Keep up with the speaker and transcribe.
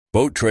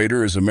Boat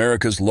Trader is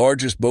America's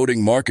largest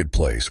boating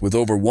marketplace with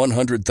over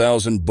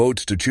 100,000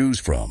 boats to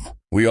choose from.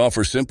 We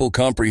offer simple,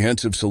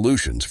 comprehensive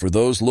solutions for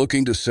those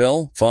looking to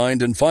sell,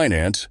 find, and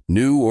finance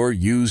new or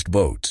used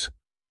boats.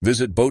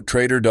 Visit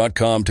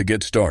BoatTrader.com to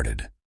get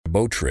started.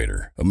 Boat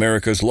Trader,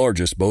 America's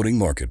largest boating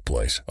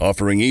marketplace,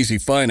 offering easy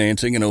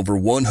financing and over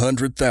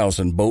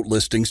 100,000 boat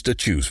listings to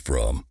choose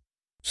from.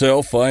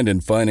 Sell, find,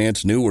 and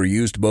finance new or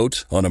used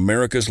boats on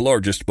America's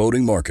largest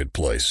boating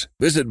marketplace.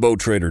 Visit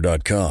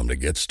BoatTrader.com to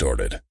get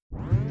started.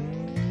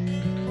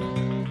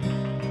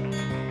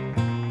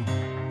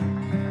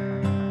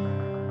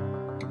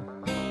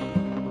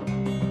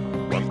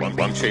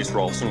 I'm Chase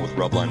Rolfson with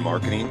Rubline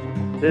Marketing.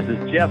 This is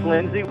Jeff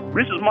Lindsay.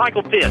 This is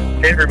Michael Pitt.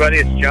 Hey everybody,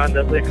 it's John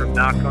Dudley from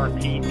Knock On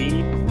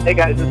TV. Hey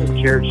guys, this is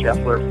Jared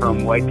Scheffler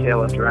from Whitetail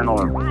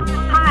Adrenaline.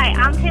 Hi,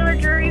 I'm Taylor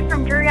Drury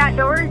from Drury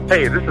Outdoors.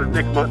 Hey, this is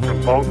Nick Munt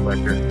from Bone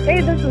Collector.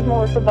 Hey, this is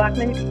Melissa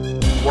Bachman.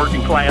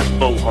 Working Class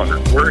Bow Hunter.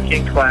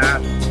 Working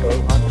Class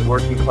Bow Hunter.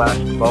 Working Class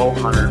Bow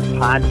Hunter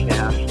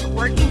Podcast.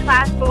 Working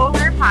Class Bow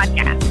Hunter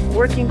Podcast.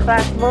 Working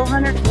Class Bow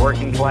Hunter.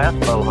 Working Class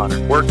Bow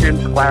Hunter.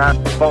 Working Class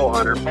Bow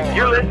Hunter.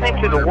 You're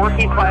listening to the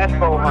Working Class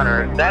Bow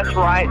Hunter. That's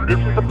right, this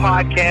is a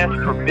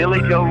podcast for Billy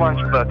Joe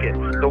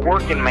Lunchbucket, the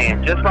working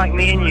man, just like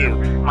me and you.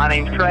 My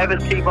name's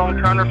Travis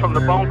T-Bone Turner from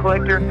the Bone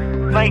Collector.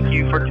 Thank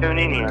you for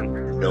tuning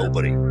in.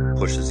 Nobody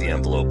pushes the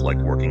envelope like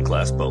Working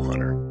Class Bow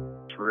Hunter.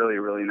 It's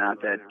really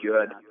not that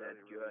good.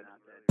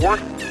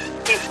 Working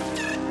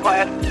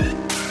Class.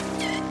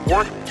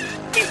 Working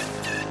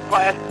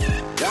Class.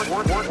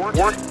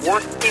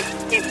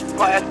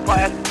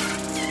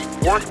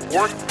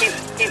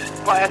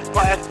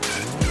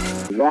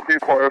 Working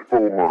Class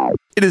Bow Hunter.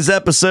 It is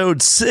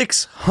episode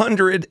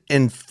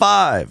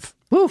 605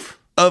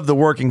 of the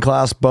Working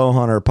Class Bow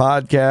Hunter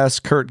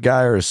podcast. Kurt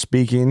Geyer is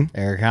speaking.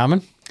 Eric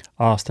Hammond.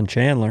 Austin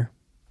Chandler.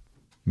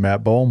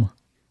 Matt Bohm.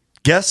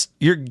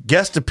 Your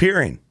guest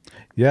appearing.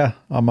 Yeah,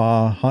 I'm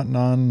hunting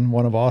on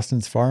one of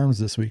Austin's farms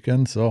this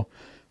weekend, so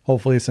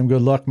hopefully some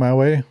good luck my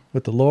way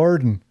with the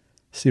Lord and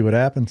see what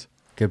happens.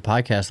 Good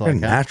podcast. Very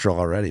natural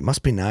already.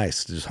 Must be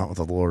nice to just hunt with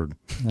the Lord.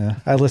 Yeah,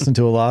 I listened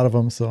to a lot of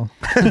them, so.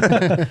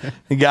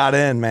 You got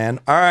in, man.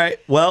 All right,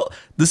 well,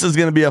 this is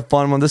going to be a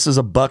fun one. This is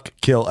a buck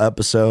kill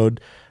episode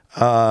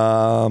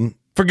for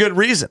good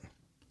reason.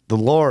 The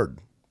Lord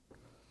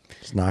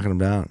is knocking them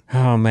down.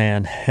 Oh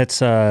man, it's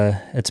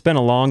been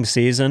a long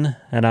season,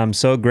 and I'm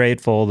so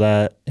grateful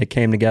that it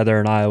came together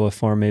in Iowa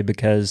for me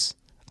because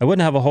I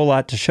wouldn't have a whole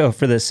lot to show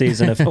for this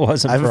season if it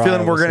wasn't. I have for a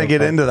feeling Iowa we're going to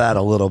get into that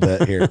a little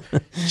bit here.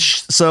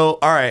 So,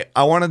 all right,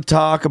 I want to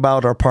talk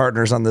about our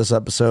partners on this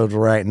episode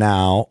right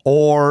now,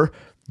 or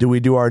do we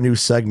do our new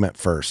segment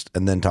first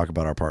and then talk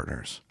about our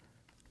partners?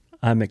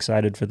 I'm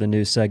excited for the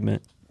new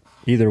segment.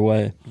 Either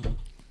way.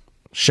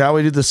 Shall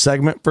we do the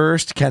segment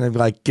first, kind of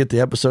like get the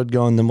episode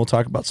going, then we'll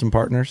talk about some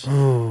partners?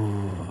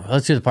 Ooh,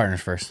 let's do the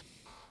partners first.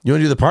 You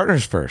want to do the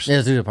partners first? Yeah,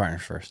 let's do the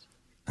partners first.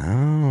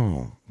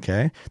 Oh,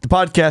 okay. The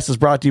podcast is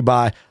brought to you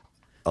by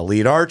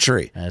Elite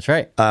Archery. That's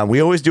right. We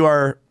always do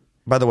our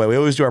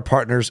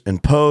partners in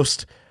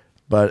post,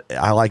 but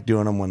I like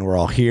doing them when we're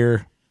all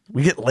here.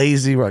 We get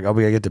lazy. We're like, oh,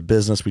 we got to get to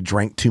business. We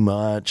drank too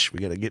much. We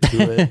got to get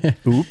to it.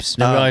 Oops.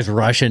 Now we always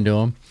rush into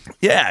them.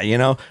 Yeah,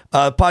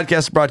 podcast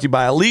is brought to you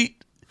by Elite.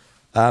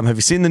 Have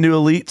you seen the new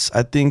Elites?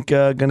 I think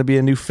going to be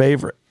a new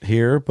favorite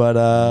here, but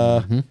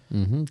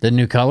The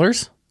new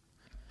colors?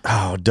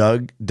 Oh,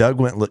 Doug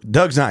went.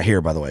 Doug's not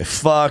here, by the way.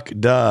 Fuck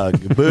Doug.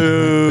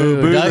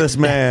 Boo, boo Doug, this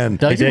man.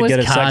 He did get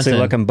a sexy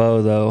looking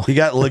bow, though. He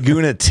got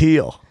Laguna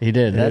Teal. He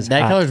did.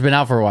 That color's been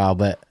out for a while,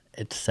 but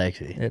it's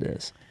sexy. It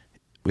is.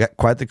 We got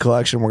quite the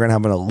collection. We're gonna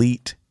have an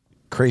Elite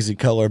crazy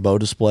color bow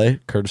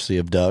display, courtesy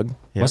of Doug.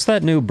 Yep. What's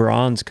that new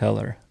bronze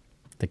color?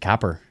 The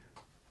copper.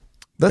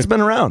 That's been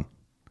around.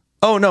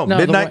 Oh no,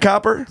 Midnight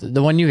Copper.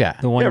 The one you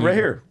got. The one right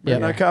here.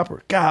 Midnight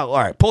Copper. God, all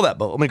right, pull that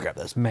bow. Let me grab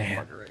this.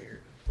 Man.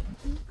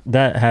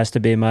 That has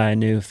to be my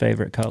new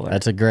favorite color.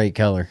 That's a great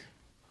color.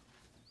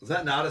 Is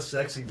that not a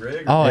sexy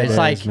rig? Oh, it's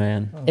like,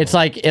 man. It's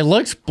like, it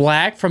looks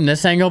black from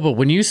this angle, but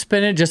when you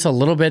spin it just a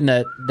little bit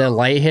and the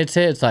light hits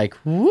it, it's like,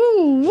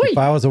 woo. If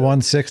I was a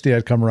 160,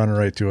 I'd come running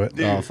right to it.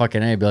 Dude. Oh,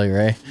 fucking A, Billy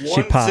Ray.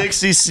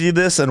 160, see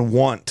this and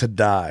want to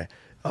die.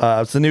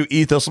 It's the new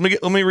Ethos.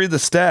 Let me read the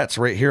stats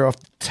right here off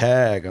the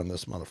tag on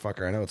this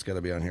motherfucker. I know it's got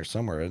to be on here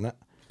somewhere, isn't it?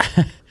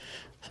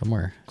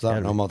 Somewhere. Because I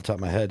don't know them off the top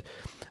of my head.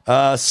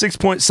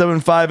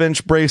 6.75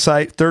 inch brace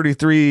height,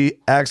 33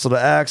 axle to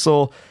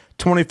axle,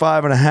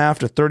 25.5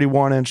 to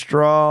 31 inch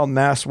draw,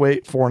 mass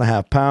weight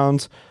 4.5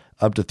 pounds,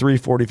 up to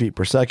 340 feet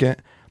per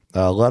second,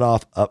 let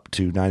off up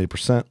to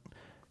 90%.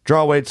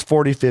 Draw weights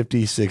 40,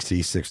 50,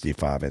 60,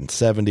 65, and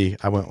 70.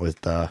 I went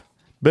with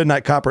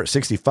Midnight Copper at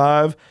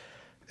 65,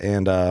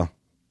 and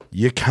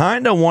you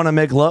kind of want to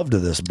make love to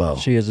this bow.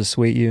 She is a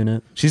sweet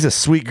unit. She's a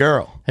sweet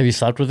girl. Have you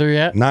slept with her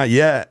yet? Not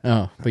yet.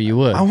 Oh, but you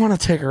would. I want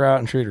to take her out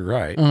and treat her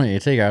right. Oh, you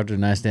take her out to a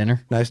nice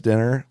dinner. Nice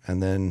dinner,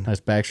 and then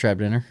nice backstrap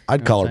dinner.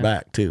 I'd call her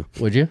back too.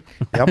 Would you?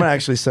 Yeah, I'm gonna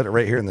actually set it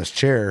right here in this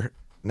chair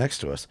next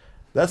to us.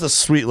 That's a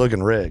sweet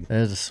looking rig. That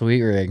is a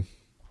sweet rig.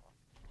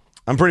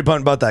 I'm pretty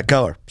pumped about that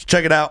color. So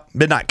check it out.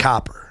 Midnight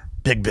Copper.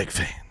 Big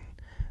fan.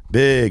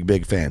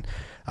 Big fan.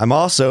 I'm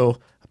also a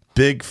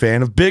big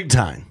fan of Big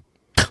Time.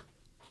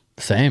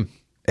 Same.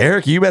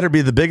 Eric, you better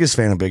be the biggest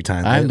fan of Big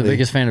Time. I'm the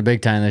biggest fan of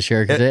Big Time this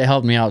year because it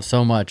helped me out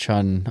so much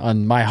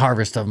on my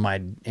harvest of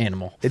my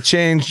animal. It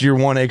changed your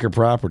 1 acre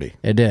property.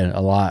 It did a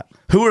lot.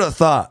 Who would have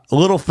thought a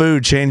little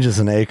food changes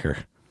an acre?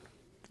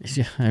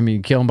 I mean,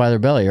 you kill them by their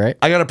belly, right?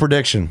 I got a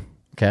prediction.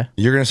 Okay.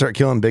 You're going to start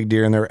killing big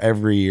deer in there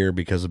every year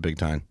because of Big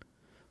Time.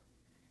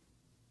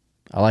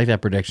 I like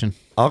that prediction.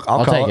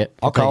 I'll take it.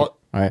 I'll call it.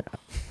 All right.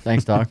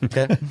 Thanks, dog.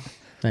 Okay.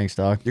 Thanks,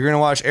 dog. You're going to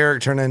watch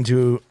Eric turn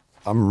into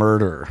a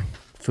murderer.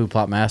 Food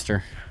plot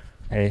master.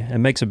 Hey, it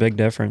makes a big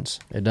difference.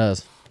 It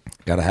does.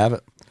 Got to have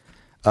it.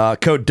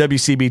 Code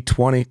WCB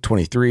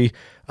 2023.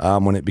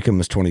 When it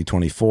becomes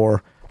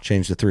 2024,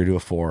 change the 3 to a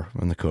 4,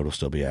 and the code will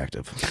still be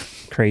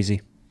active.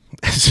 Crazy.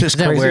 It's just Isn't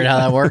that crazy. weird how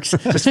that works?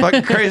 Just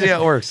fucking crazy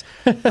how it works.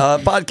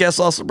 Podcast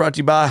also brought to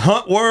you by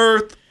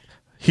Huntworth.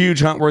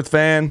 Huge Huntworth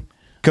fan.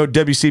 Code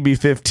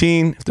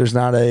WCB15. If there's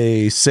not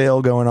a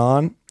sale going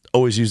on,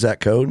 always use that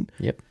code.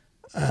 Yep.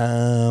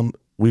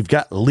 We've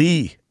got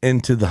Lee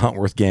into the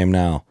Huntworth game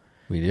now.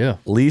 We do.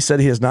 Lee said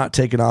he has not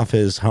taken off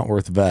his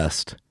Huntworth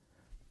vest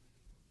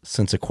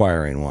since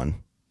acquiring one.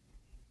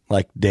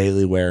 Like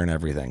daily wear and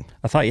everything.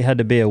 I thought you had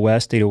to be a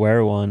Westie to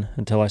wear one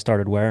until I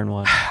started wearing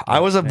one.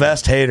 I was a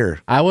vest hater.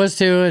 I was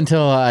too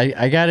until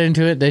I got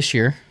into it this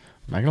year.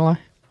 I'm not going to lie.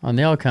 On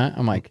the elk hunt,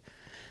 I'm like,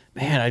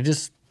 man,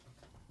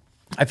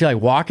 I feel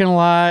like walking a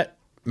lot,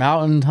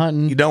 mountain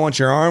hunting. You don't want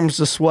your arms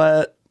to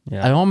sweat.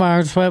 Yeah. I don't want my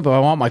arms to sweat, but I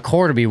want my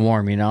core to be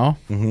warm, you know?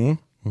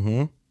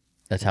 Mm-hmm.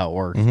 That's how it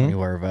works when you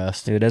wear a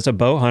vest. Dude, as a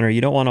bow hunter, you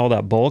don't want all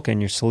that bulk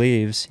in your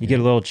sleeves. You get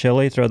a little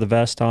chilly, throw the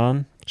vest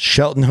on.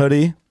 Shelton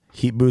hoodie,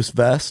 heat boost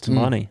vest.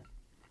 Money.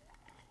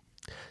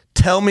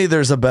 Tell me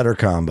there's a better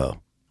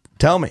combo.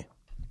 Tell me.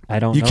 I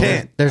don't You know.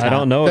 can't. There's I not.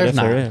 don't know There's if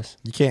not. there is.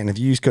 You can. If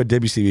you use code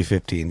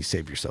WCB15, you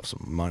save yourself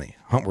some money.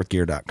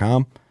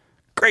 Huntworthgear.com.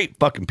 Great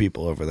fucking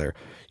people over there.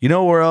 You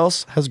know where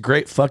else has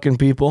great fucking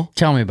people?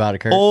 Tell me about it,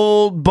 Kurt.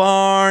 Old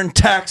Barn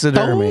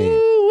Taxidermy.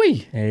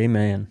 Ooh-wee.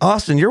 Amen.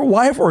 Austin, your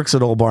wife works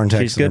at Old Barn She's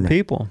Taxidermy. good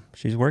people.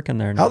 She's working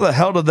there now. How the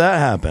hell did that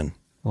happen?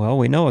 Well,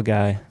 we know a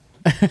guy.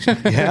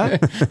 Yeah.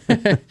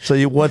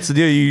 So what's the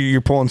deal? You're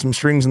pulling some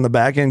strings in the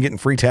back end, getting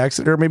free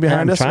taxidermy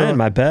behind I'm us? trying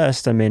my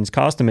best. I mean, it's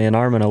costing me an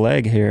arm and a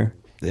leg here.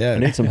 Yeah. I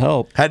need some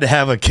help. Had to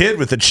have a kid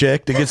with a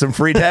chick to get some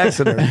free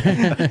taxidermy.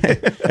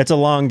 It's a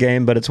long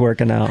game, but it's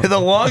working out. The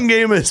long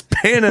game is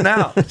panning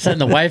out. Setting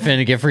the wife in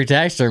to get free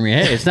taxidermy.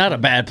 Hey, it's not a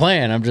bad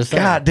plan. I'm just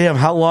saying. God damn,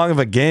 how long of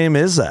a game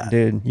is that?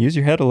 Dude, use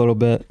your head a little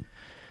bit.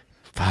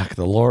 Fuck,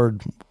 the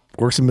Lord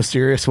works in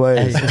mysterious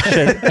ways.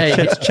 Hey,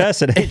 It's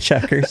chess, it ain't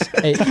checkers.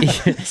 hey,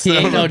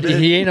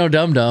 he ain't no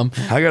dum dum.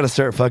 I got to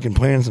start fucking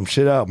planning some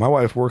shit out. My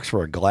wife works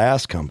for a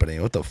glass company.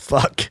 What the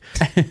fuck?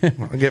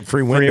 I get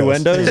free windows. Free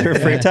windows or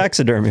free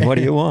taxidermy? What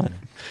do you want?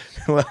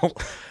 Well,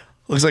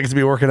 looks like it's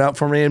be working out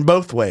for me in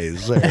both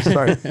ways.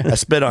 Sorry, I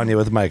spit on you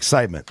with my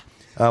excitement.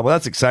 Well,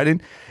 that's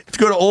exciting. If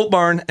you go to Old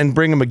Barn and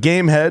bring them a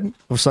game head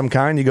of some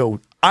kind, you go,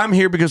 I'm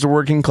here because of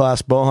working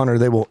class bow hunter.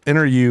 They will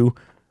enter you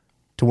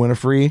to win a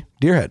free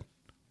deer head.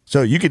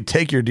 So you could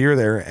take your deer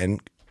there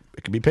and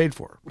it can be paid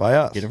for by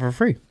us. Get it for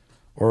free.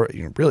 Or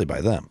really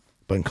by them,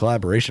 but in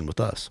collaboration with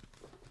us.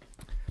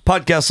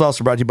 Podcast is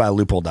also brought to you by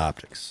Loophole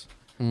Optics.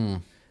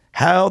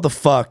 How the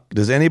fuck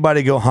does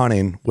anybody go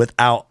hunting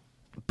without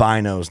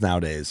binos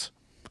nowadays?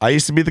 I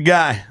used to be the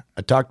guy.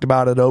 I talked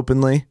about it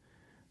openly.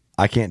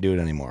 I can't do it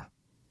anymore.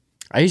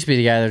 I used to be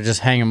the guy that would just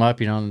hang them up,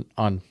 on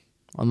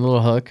the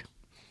little hook,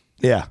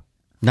 Yeah.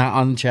 not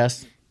on the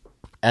chest,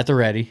 at the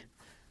ready.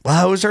 Well,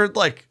 I always heard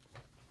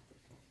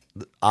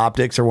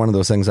optics are one of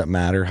those things that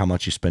matter, how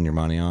much you spend your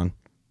money on.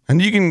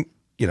 And you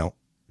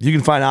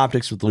can find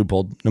optics with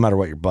Loophole no matter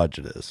what your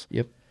budget is.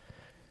 Yep.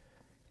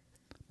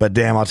 But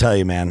damn, I'll tell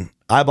you, man,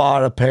 I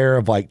bought a pair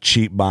of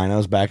cheap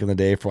binos back in the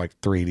day for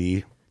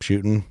 3D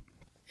shooting.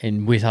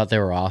 And we thought they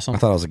were awesome. I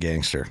thought I was a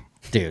gangster.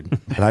 Dude.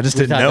 And I just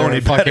We didn't thought know they were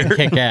any fucking better.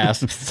 kick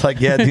ass. It's like,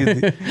 yeah,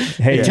 dude.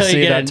 Hey, you Until you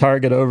see get that in-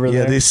 target over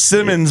Yeah, there? these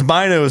Simmons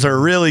binos are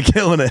really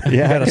killing it.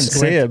 Yeah, I can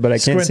see it, but I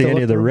can't squint see to any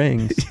look of the for 'em.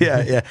 rings.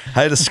 Yeah.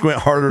 I had to squint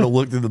harder to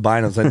look through the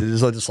binos. I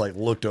just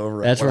looked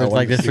over. at That's where I it's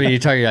like wanted this to see.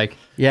 3D target. You're like,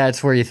 yeah,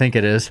 it's where you think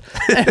it is.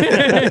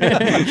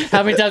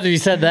 How many times have you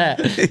said that?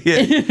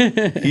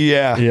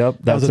 Yeah. Yep,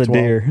 that's was a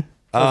 12. deer.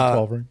 That was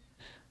 12 ring.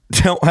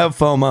 Don't have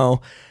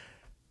FOMO.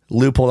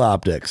 Loophole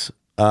Optics.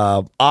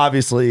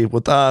 Obviously,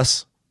 with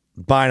us,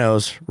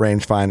 binos,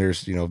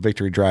 rangefinders,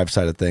 Victory Drive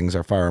side of things,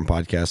 our firearm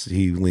podcast,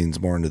 he leans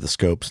more into the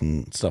scopes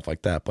and stuff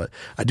like that. But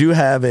I do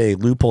have a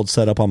Loophole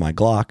set up on my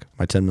Glock,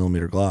 my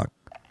 10mm Glock,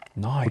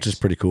 Nice. which is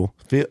pretty cool.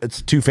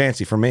 It's too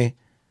fancy for me,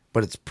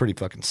 but it's pretty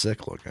fucking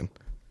sick looking.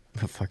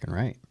 You're fucking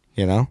right.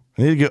 I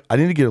need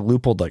to get a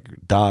Loophole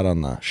dot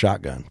on the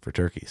shotgun for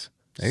turkeys.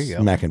 There you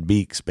go. Smacking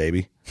beaks,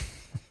 baby.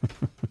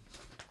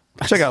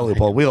 Check out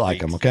Loophole. We like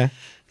them, okay?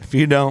 If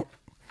you don't,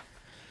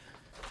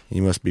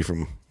 you must be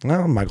from.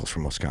 Well, Michael's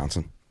from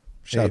Wisconsin.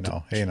 Hey,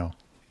 no.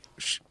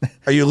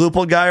 Are you a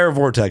Loophole guy or a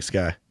Vortex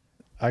guy?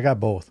 I got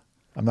both.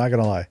 I'm not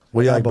gonna lie.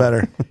 What do you like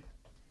better?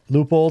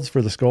 Loopholes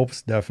for the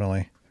scopes,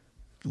 definitely.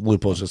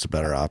 Loopholes just a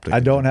better optic. I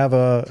don't have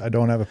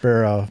a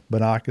pair of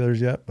binoculars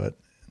yet, but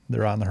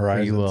they're on the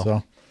horizon. You will.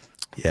 So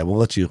Yeah, we'll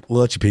let you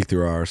peek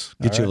through ours.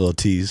 Get you a little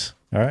tease.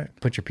 all right.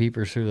 Put your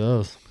peepers through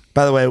those.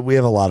 By the way, we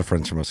have a lot of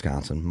friends from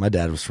Wisconsin. My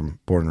dad was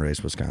born and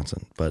raised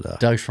Wisconsin, but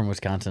Doug's from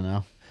Wisconsin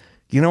now.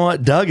 you know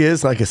what? Doug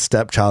is like a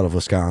stepchild of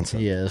Wisconsin.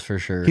 He is for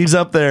sure. He's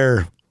up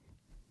there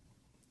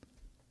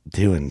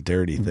doing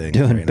dirty things,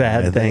 Doing right now,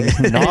 I bad think.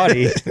 things.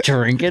 Naughty.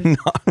 Drinking.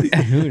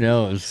 Who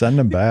knows? Send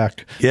them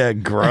back. Yeah,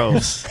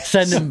 gross.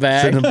 Send him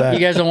back. Send him back. You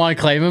guys don't want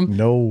to claim him?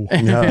 No.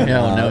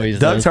 No, he's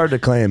Doug's done. hard to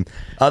claim.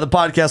 The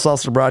podcast is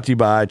also brought to you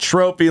by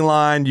Trophy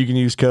Line. You can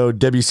use code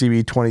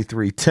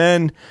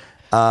WCB2310.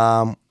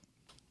 By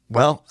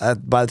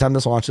the time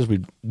this launches,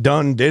 we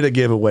did a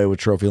giveaway with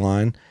Trophy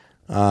Line.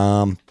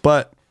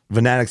 But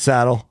Venatic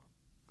saddle,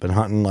 been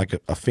hunting like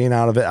a fiend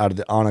out of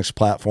the Onyx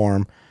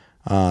platform,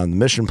 the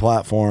Mission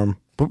platform.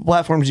 What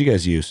platforms do you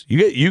guys use?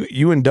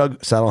 You and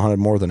Doug saddle hunted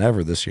more than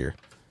ever this year.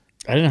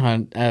 I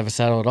didn't have a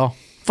saddle at all.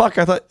 Fuck,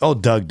 I thought. Oh,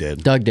 Doug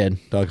did. Doug did.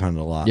 Doug hunted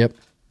a lot. Yep.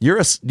 Do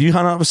you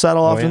hunt out of a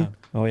saddle often?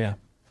 Oh yeah.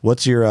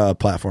 What's your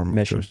platform?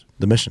 Mission.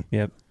 The Mission.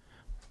 Yep.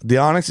 The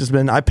Onyx has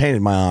been. I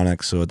painted my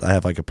Onyx, so I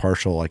have like a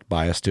partial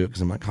bias to it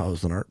because I'm like, oh,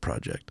 it's an art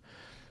project.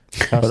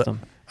 Custom.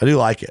 But I do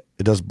like it.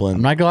 It does blend.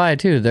 I'm not gonna lie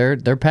too.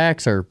 Their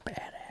packs are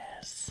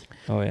badass.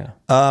 Oh yeah.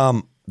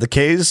 The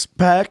K's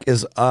pack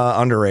is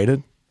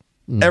underrated.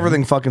 Mm-hmm.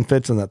 Everything fucking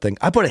fits in that thing.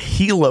 I put a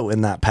Hilo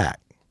in that pack.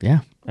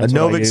 Yeah. That's a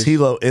what I Novix use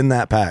Hilo in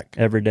that pack.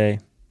 every day.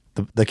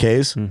 The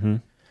K's. Mm-hmm.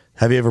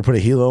 Have you ever put a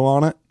Hilo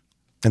on it?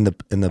 In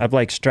the I've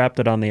like strapped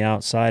it on the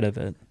outside of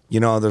it.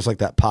 there's like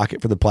that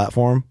pocket for the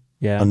platform.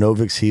 Yeah. A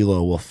Novix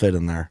Hilo will fit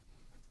in there.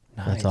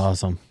 That's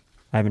awesome.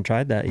 I haven't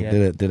tried that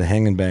yet. Did a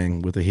hang and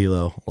bang with a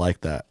Hilo like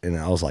that, and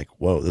I was like,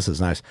 "Whoa, this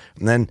is nice."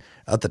 And then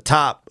at the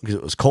top, because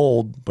it was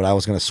cold, but I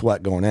was going to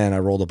sweat going in, I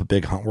rolled up a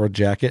big Huntworth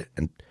jacket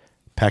and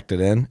packed it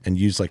in, and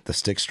used like the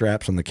stick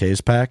straps on the case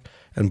pack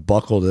and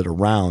buckled it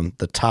around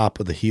the top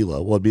of the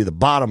Hilo. Well, it'd be the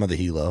bottom of the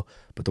Hilo,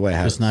 but the way I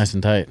had Just nice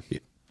and tight.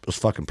 it was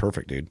fucking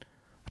perfect, dude.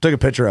 I took a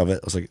picture of it.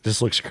 I was like,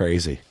 "This looks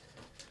crazy,"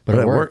 But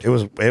it worked. It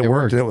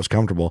worked, and it was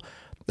comfortable.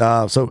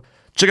 So.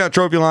 Check out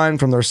Trophy Line,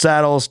 from their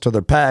saddles to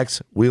their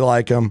packs. We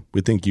like them.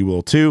 We think you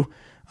will too.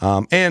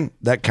 And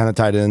that kind of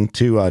tied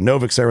into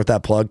Novix there with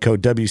that plug,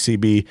 code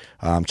WCB.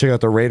 Check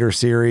out the Raider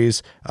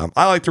series.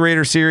 I like the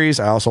Raider series.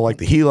 I also like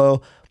the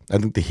Hilo. I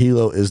think the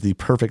Hilo is the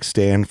perfect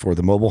stand for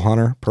the mobile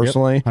hunter,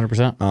 personally.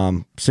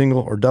 100%.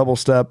 Single or double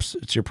steps,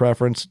 it's your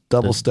preference.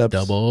 Double steps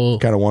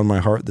kind of won my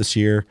heart this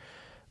year.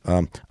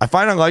 I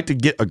find I like to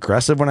get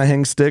aggressive when I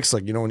hang sticks.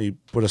 Like, when you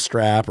put a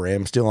strap or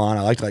am steel on,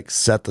 I like to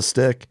set the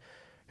stick.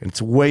 And it's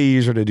way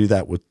easier to do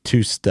that with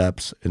 2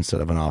 steps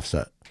instead of an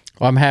offset.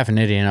 Well, I'm half an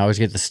idiot. And I always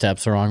get the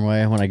steps the wrong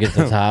way when I get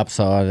to the top,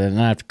 so then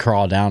I have to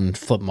crawl down and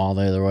flip them all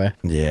the other way.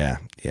 Yeah,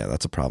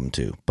 that's a problem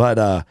too. But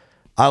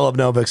I love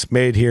Novix,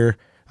 made here,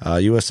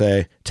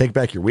 USA. Take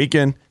back your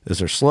weekend is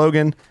their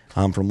slogan.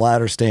 From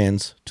ladder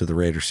stands to the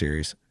Raider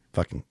series,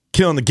 fucking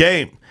killing the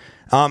game.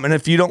 And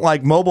if you don't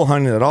like mobile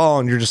hunting at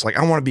all, and you're just like,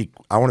 I want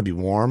to be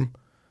warm,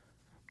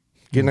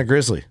 get in a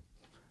Grizzly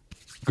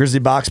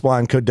box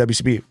blind, code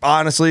WCB.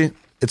 Honestly,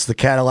 it's the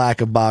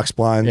Cadillac of box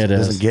blinds. It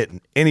doesn't get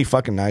any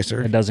fucking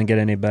nicer. It doesn't get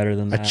any better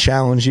than that. I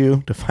challenge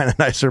you to find a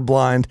nicer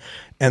blind.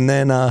 And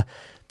then if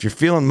you're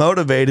feeling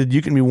motivated,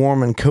 you can be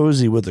warm and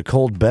cozy with a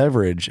cold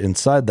beverage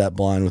inside that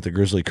blind with a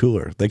Grizzly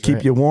cooler. They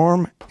keep you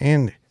warm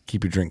and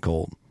keep your drink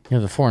cold. You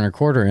have the 4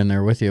 1/4 in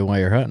there with you while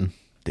you're hunting.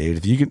 Dude,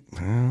 if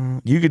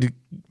you could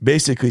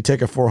basically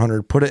take a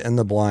 400, put it in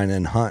the blind,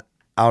 and hunt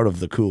out of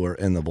the cooler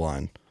in the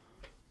blind.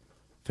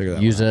 Figure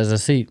that Use it as a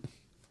seat.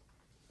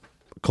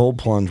 Cold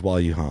plunge while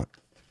you hunt.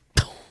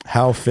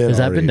 How fit Has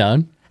that been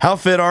done? How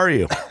fit are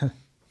you?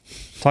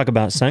 Talk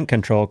about scent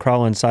control.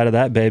 Crawl inside of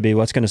that baby.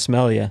 What's going to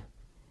smell you?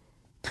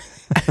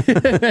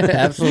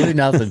 Absolutely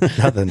nothing.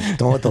 Nothing.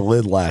 Don't let the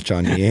lid latch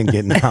on you. You ain't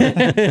getting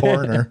out.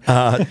 Coroner.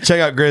 Check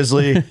out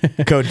Grizzly,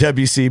 code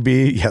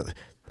WCB. Yeah,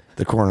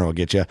 the coroner will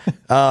get you.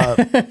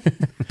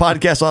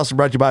 Podcast also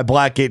brought to you by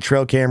Blackgate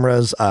Trail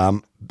Cameras.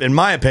 In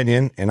my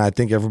opinion, and I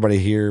think everybody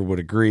here would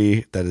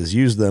agree that has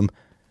used them,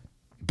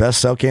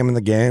 best cell cam in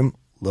the game,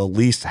 the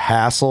least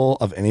hassle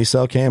of any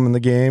cell cam in the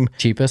game.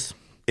 Cheapest.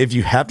 If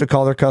you have to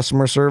call their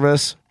customer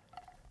service,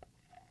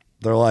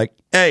 they're like,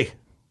 hey,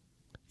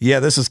 yeah,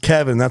 this is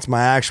Kevin. That's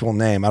my actual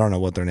name. I don't know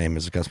what their name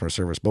is at customer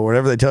service, but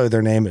whatever they tell you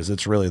their name is,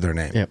 it's really their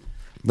name. Yep.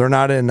 They're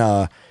not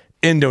in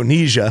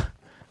Indonesia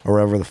or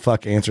wherever the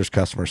fuck answers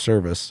customer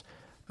service,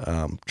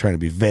 trying to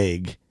be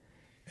vague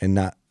and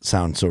not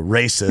sound so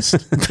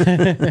racist.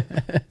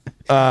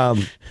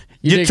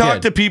 You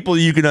talk to people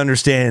you can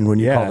understand when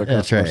you call their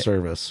customer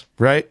service,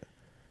 right?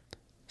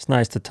 It's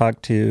nice to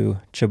talk to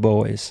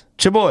Chaboys.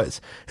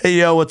 Chaboys. Hey,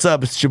 yo, what's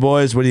up? It's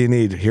Chaboys. What do you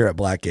need here at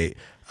Blackgate?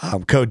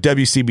 Code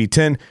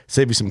WCB10.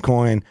 Save you some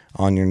coin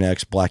on your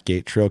next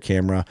Blackgate trail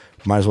camera.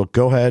 Might as well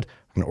go ahead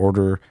and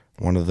order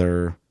one of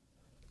their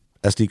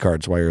SD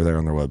cards while you're there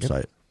on their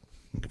website.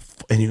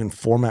 And you can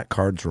format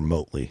cards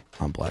remotely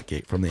on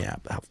Blackgate from the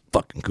app. How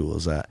fucking cool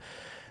is that?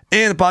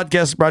 And the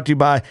podcast is brought to you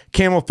by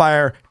Camel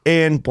Fire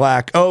and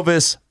Black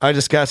Ovis. I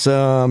just got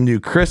some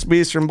new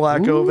Crispies from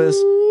Black Ovis.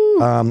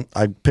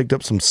 I picked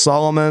up some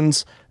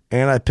Solomons,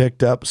 and I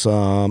picked up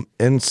some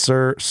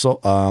Insoles.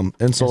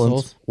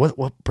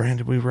 What brand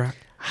did we rock?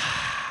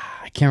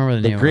 I can't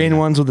remember the name. The green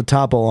ones with the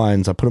top of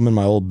lines. I put them in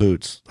my old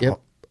boots. Yep.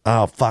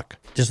 Oh, fuck.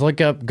 Just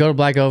go to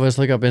Black Ovis,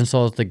 look up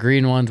insoles. The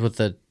green ones with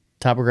the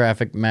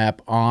topographic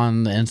map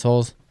on the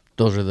insoles.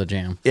 Those are the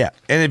jam. Yeah.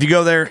 And if you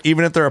go there,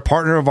 even if they're a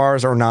partner of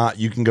ours or not,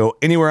 you can go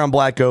anywhere on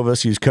Black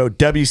Ovis, use code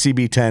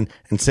WCB10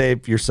 and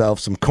save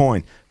yourself some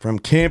coin. From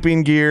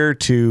camping gear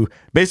to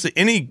basically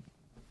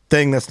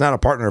anything that's not a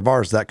partner of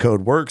ours, that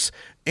code works.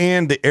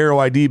 And the Arrow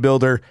ID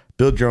builder,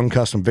 build your own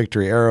custom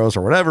Victory arrows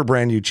or whatever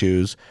brand you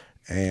choose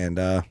and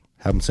have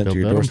them sent to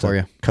your doorstep for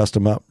you.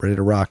 Custom up, ready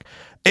to rock.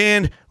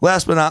 And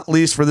last but not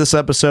least for this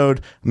episode,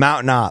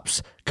 Mountain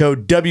Ops.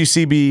 Code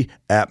WCB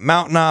at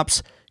Mountain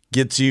Ops.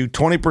 Gets you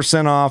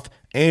 20% off,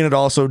 and it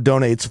also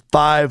donates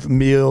 5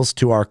 meals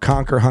to our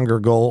Conquer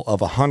Hunger goal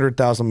of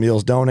 100,000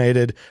 meals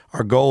donated.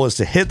 Our goal is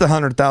to hit the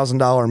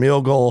 $100,000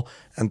 meal goal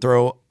and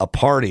throw a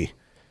party,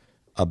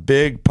 a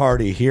big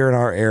party here in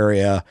our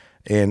area,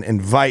 and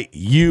invite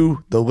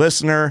you, the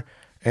listener,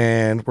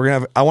 and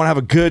I want to have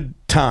a good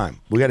time.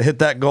 We got to hit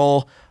that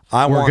goal.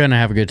 We're going to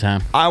have a good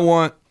time. I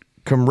want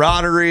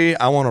camaraderie.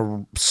 I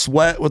want to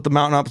sweat with the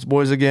Mountain Ops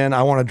boys again.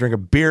 I want to drink a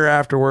beer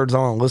afterwards. I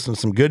want to listen to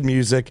some good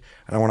music,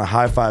 and I want to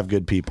high five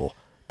good people.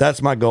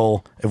 That's my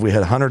goal. If we hit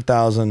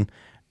 100,000,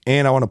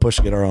 and I want to push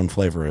to get our own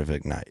flavor of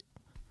Ignite.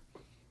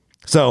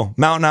 So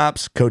Mountain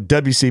Ops, code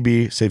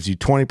WCB, saves you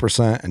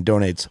 20% and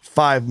donates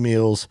 5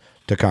 meals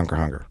to Conquer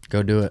Hunger.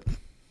 Go do it.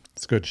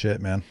 It's good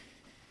shit, man.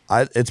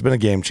 It's been a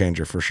game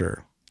changer for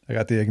sure. I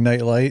got the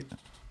Ignite Light.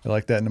 I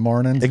like that in the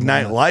morning.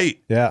 Ignite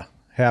Light? Yeah.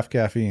 Half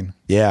caffeine.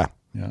 Yeah.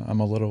 Yeah,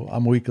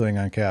 I'm weakling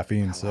on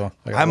caffeine, so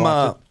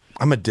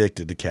I'm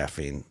addicted to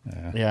caffeine.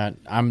 Yeah,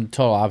 I'm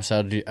total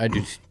opposite. I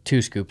do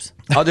 2 scoops.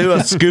 I'll do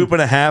a scoop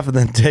and a half and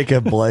then take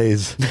a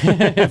blaze.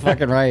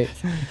 Fucking right.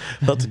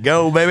 Let's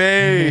go,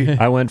 baby.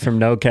 I went from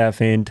no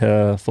caffeine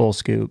to full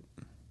scoop.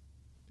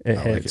 It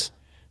hits. Like it.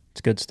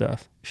 It's good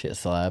stuff. Shit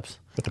slaps.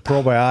 But the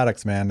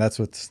probiotics, man, that's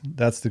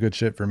the good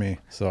shit for me.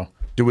 So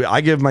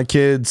I give my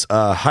kids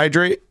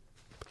Hydrate.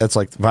 That's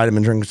like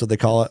vitamin drink is what they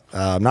call it.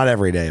 Not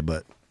every day,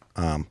 but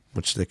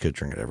which they could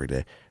drink it every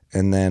day.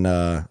 And then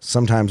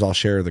sometimes I'll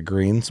share the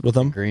greens with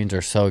them. Greens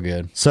are so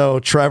good. So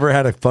Trevor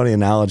had a funny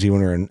analogy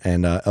when we were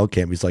in elk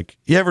camp. He's like,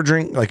 you ever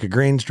drink like a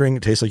greens drink?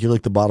 It tastes like you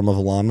lick the bottom of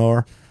a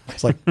lawnmower.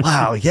 It's like,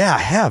 wow, yeah, I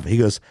have. He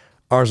goes,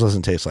 ours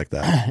doesn't taste like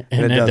that.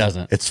 and it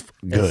doesn't. It's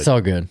good. It's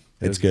so good.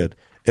 It's good.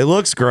 It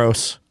looks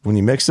gross when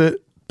you mix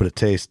it, but it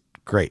tastes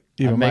great.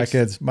 Even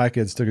my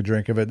kids took a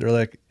drink of it. They're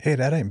like, hey,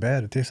 that ain't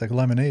bad. It tastes like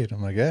lemonade.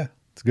 I'm like, yeah.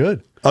 It's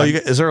good. Oh,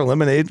 is there a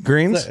lemonade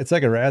greens? It's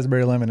like a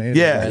raspberry lemonade.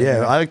 Yeah, yeah.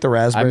 I like the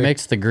raspberry. I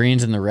mix the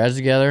greens and the reds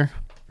together.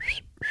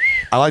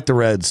 I like the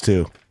reds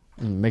too.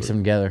 Mix them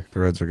together.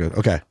 The reds are good.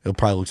 Okay. It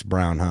probably looks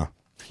brown, huh?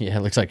 Yeah,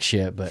 it looks like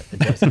shit, but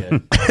it tastes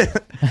good.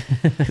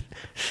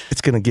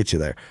 It's going to get you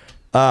there.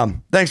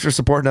 Thanks for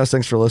supporting us.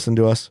 Thanks for listening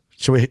to us.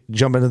 Should we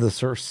jump into the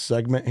first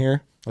segment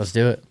here? Let's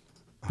do it.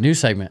 New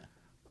segment.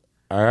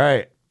 All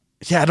right.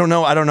 Yeah, I don't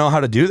know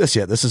how to do this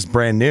yet. This is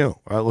brand new.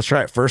 All right, let's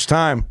try it. First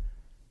time.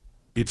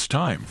 It's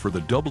time for the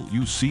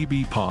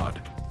WCB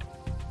Pod,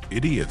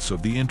 Idiots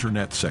of the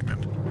Internet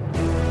segment.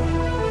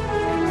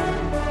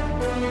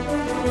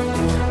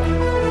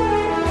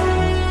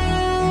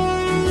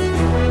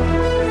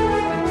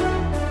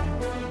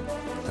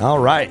 All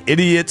right,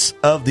 Idiots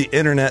of the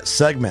Internet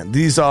segment.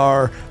 These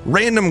are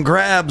random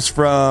grabs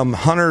from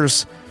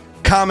Hunter's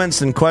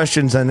comments and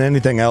questions and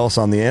anything else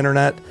on the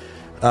internet.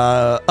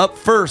 Up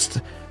first,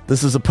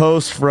 this is a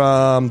post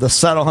from the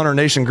Saddle Hunter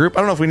Nation group.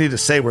 I don't know if we need to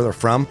say where they're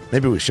from.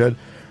 Maybe we should.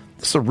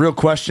 This is a real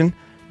question.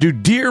 Do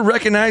deer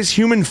recognize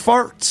human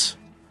farts?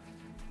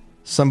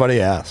 Somebody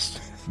asked.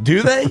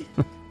 Do they?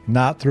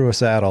 Not through a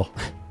saddle.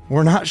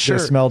 We're not sure.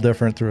 They smell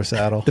different through a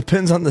saddle.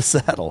 Depends on the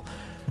saddle.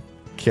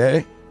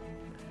 Okay.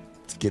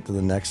 Let's get to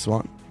the next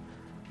one.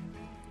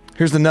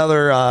 Here's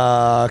another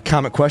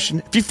comment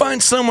question. If you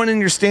find someone in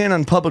your stand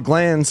on public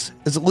lands,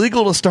 is it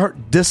legal to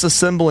start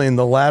disassembling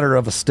the ladder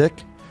of a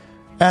stick?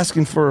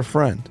 Asking for a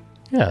friend.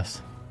 Yes.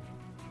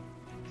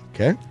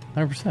 Okay.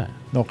 100%.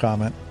 No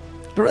comment.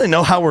 I don't really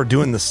know how we're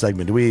doing this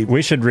segment. Do we?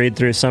 We should read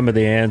through some of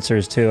the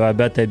answers too. I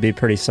bet they'd be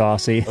pretty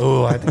saucy.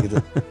 Oh, I think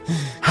that.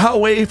 How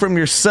away from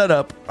your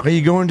setup are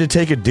you going to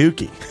take a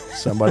dookie?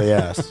 Somebody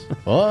asked.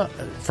 Well,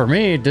 for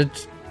me,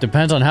 it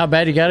depends on how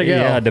bad you got to go.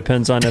 Yeah, it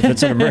depends on if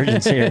it's an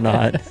emergency or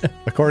not.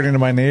 According to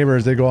my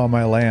neighbors, they go on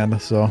my land,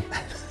 so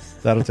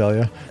that'll tell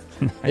you.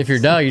 If you're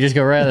dog, you just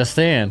go right out of the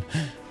stand.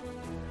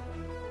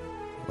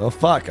 Well,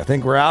 fuck. I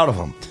think we're out of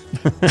them.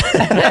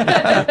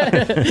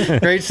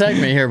 Great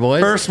segment here,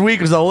 boys. First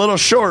week was a little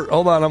short.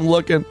 Hold on, I'm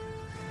looking.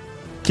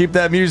 Keep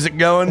that music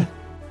going.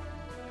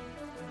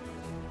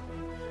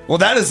 Well,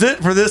 that is it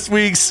for this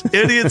week's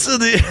Idiots of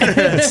the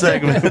Internet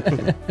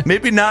segment.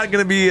 Maybe not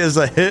going to be as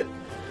a hit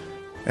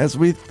as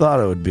we thought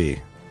it would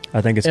be.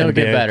 I think it's going to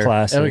be a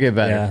classic. It'll get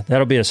better. Yeah,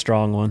 that'll be a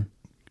strong one.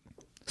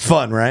 It's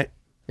fun, right?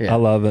 Yeah. I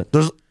love it.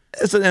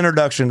 It's an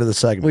introduction to the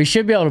segment. We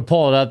should be able to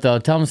pull it up though.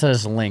 Tell them to send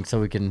us a link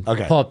so we can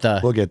pull up the.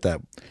 We'll get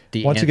that.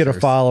 Once you get a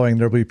following,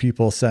 there'll be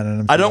people sending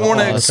them. I don't want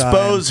to all the time.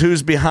 expose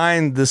who's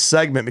behind this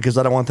segment because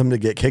I don't want them to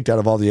get kicked out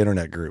of all the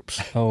internet groups.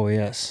 Oh,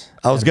 yes.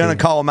 I was going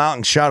to call them out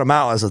and shout them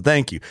out as a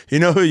thank you. You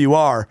know who you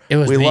are. It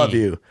was we me. love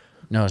you.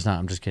 No, it's not.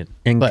 I'm just kidding.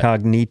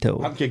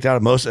 Incognito. I'm kicked out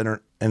of most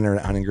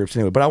internet hunting groups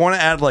anyway. But I want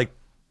to add like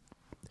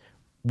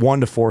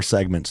 1 to 4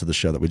 segments of the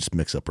show that we just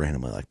mix up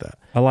randomly like that.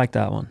 I like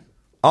that one.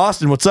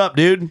 Austin, what's up,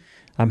 dude?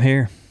 I'm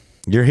here.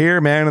 You're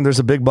here, man, and there's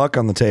a big buck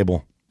on the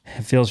table.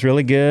 It feels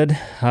really good.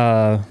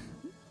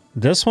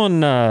 This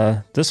one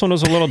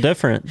was a little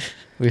different.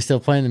 We still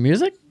playing the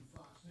music?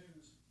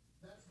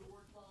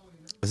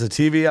 There's a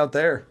TV out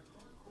there.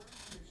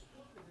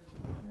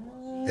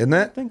 Isn't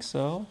it? I think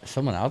so. Is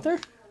someone out there?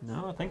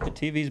 No, I think the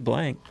TV's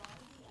blank.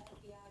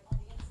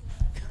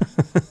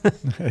 It's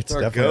there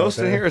a definitely ghost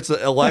out in there. here? It's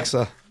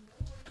Alexa.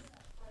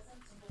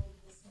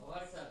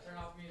 Alexa, turn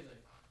off music.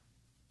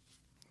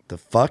 The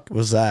fuck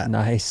was that?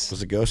 Nice.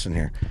 There's a ghost in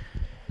here.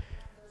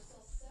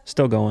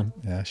 Still going.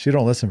 Yeah, she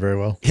don't listen very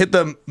well. Hit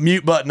the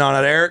mute button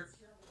on it, Eric.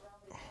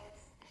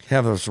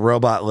 Have this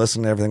robot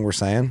listen to everything we're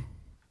saying.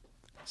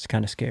 It's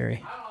kind of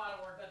scary.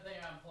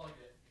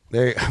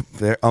 There,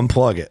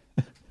 unplug it.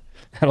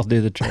 That'll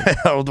do the trick.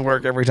 That'll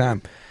work every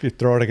time. If you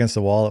throw it against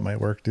the wall, it might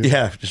work too.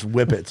 Yeah, just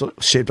whip it.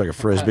 It's shaped like a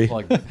frisbee.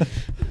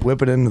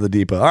 Whip it into the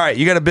depot. All right,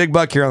 you got a big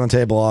buck here on the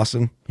table,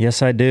 Austin.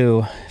 Yes, I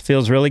do.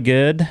 Feels really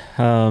good.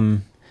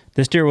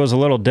 This deer was a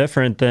little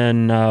different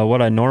than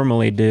what I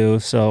normally do.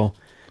 So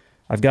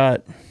I've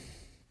got,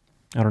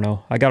 I don't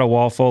know, I got a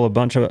wall full of a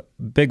bunch of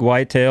big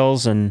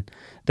whitetails, and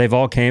they've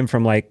all came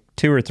from like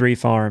 2 or 3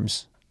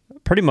 farms,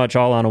 pretty much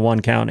all out of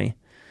one county.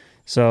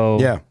 So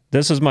yeah,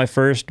 this is my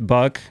first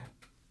buck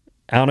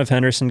out of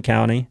Henderson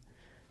County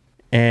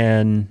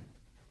and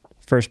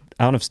first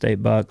out of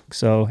state buck.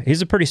 So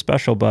he's a pretty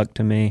special buck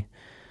to me.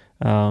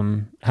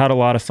 Had a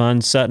lot of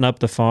fun setting up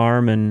the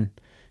farm and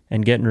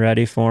getting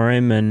ready for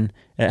him. And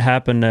it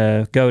happened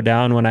to go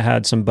down when I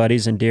had some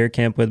buddies in deer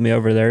camp with me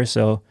over there.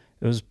 So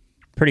it was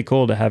pretty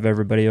cool to have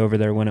everybody over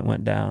there when it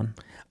went down.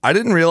 I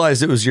didn't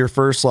realize it was your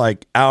first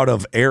like out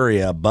of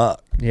area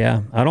buck.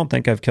 Yeah. I don't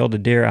think I've killed a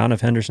deer out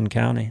of Henderson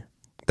County.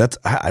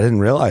 I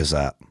didn't realize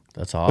that.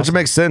 That's awesome. Which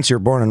makes sense. You're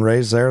born and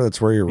raised there. That's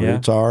where your Yeah.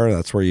 roots are.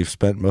 That's where you've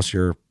spent most of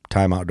your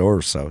time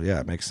outdoors. So yeah,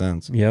 it makes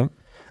sense. Yep.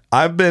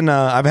 I've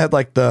had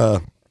like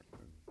I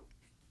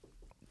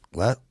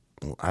don't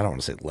want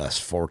to say less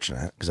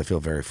fortunate because I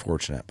feel very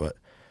fortunate, but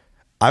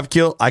I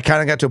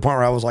kind of got to a point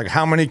where I was like,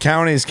 how many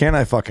counties can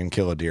I fucking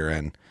kill a deer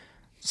in?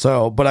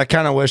 So, but I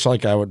kind of wish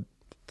like I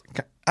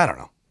don't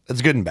know.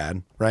 It's good and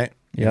bad, right?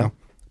 Yeah. You know?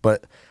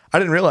 But I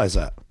didn't realize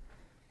that.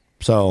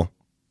 So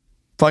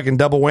fucking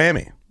double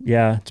whammy.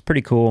 Yeah, it's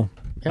pretty cool.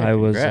 Yeah,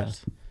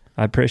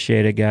 I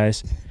appreciate it,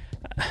 guys.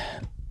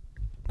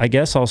 I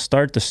guess I'll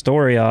start the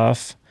story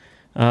off.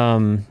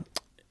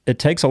 It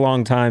takes a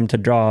long time to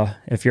draw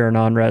if you're a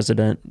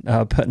non-resident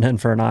putting in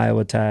for an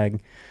Iowa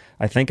tag.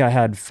 I think I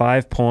had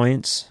 5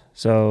 points,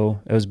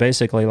 so it was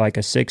basically like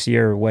a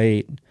 6-year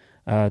wait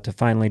to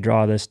finally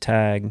draw this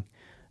tag.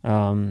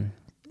 I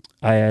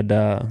had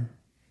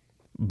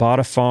bought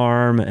a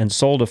farm and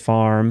sold a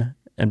farm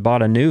and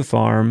bought a new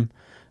farm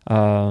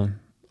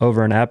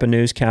over in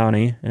Appanoose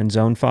County in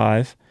Zone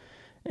 5,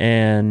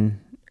 and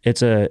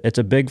it's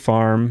a big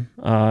farm.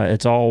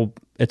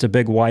 It's a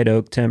big white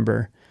oak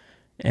timber,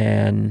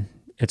 and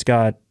it's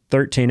got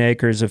 13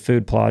 acres of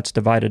food plots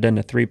divided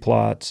into 3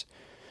 plots.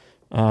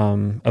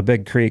 A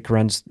big creek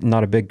runs,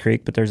 not a big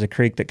creek, but there's a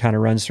creek that kind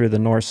of runs through the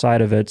north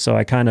side of it. So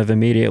I kind of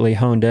immediately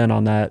honed in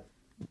on that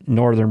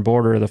northern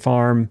border of the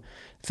farm,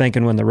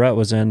 thinking when the rut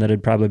was in that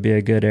it'd probably be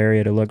a good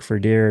area to look for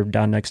deer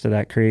down next to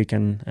that creek.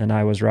 And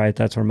I was right.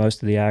 That's where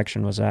most of the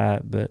action was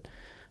at. But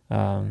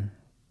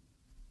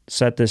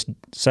set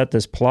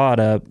this plot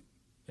up.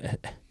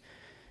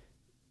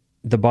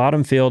 The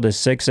bottom field is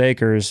 6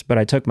 acres, but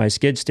I took my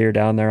skid steer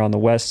down there on the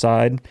west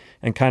side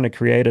and kind of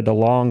created a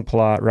long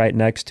plot right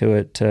next to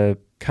it to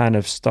kind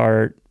of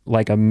start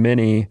like a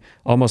mini,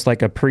 almost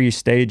like a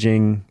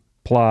pre-staging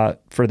plot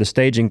for the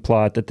staging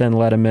plot that then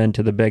led him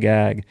into the big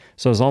ag.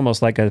 So it was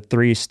almost like a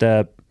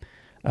 3-step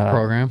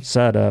program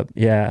setup.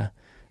 Yeah.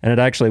 And it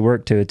actually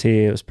worked to a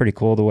T. It was pretty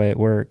cool the way it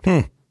worked.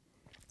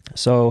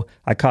 So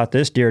I caught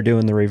this deer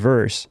doing the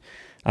reverse.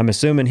 I'm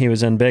assuming he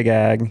was in big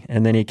ag,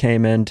 and then he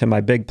came into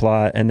my big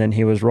plot, and then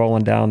he was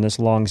rolling down this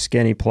long,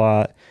 skinny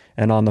plot,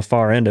 and on the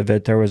far end of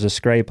it, there was a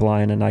scrape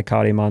line, and I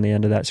caught him on the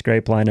end of that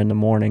scrape line in the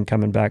morning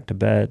coming back to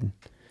bed.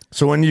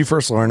 So when did you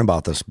first learn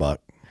about this buck?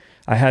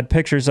 I had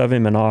pictures of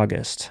him in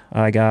August.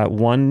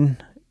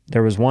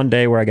 There was one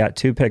day where I got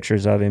 2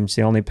 pictures of him. It's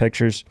the only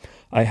pictures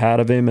I had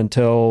of him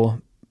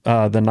until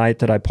the night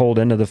that I pulled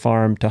into the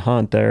farm to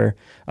hunt there.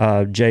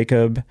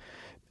 Jacob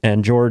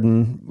and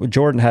Jordan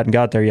hadn't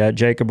got there yet.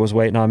 Jacob was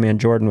waiting on me, and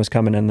Jordan was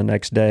coming in the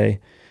next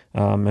day.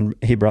 And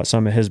he brought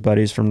some of his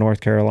buddies from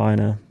North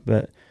Carolina.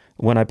 But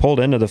when I pulled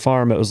into the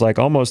farm, it was like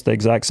almost the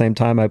exact same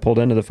time I pulled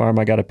into the farm,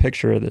 I got a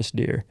picture of this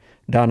deer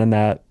down in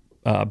that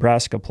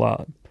brassica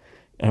plot.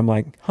 And I'm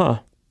like,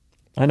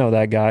 I know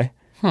that guy.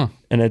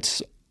 And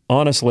it's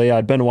honestly,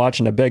 I'd been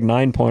watching a big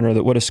 9-pointer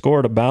that would have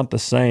scored about the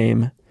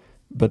same,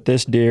 but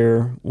this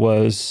deer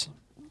was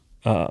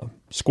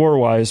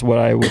score-wise what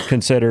I would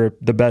consider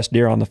the best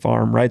deer on the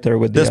farm, right there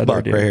with the other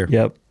buck deer. right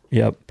here.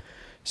 Yep.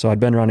 So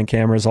I'd been running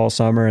cameras all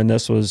summer, and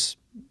this was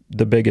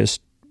the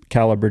biggest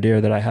caliber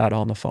deer that I had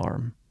on the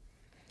farm.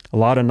 A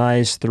lot of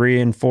nice 3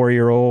 and 4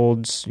 year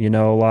olds, a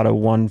lot of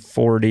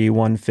 140,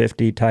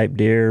 150 type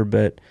deer,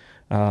 but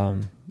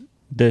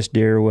this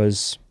deer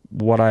was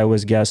what I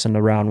was guessing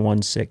around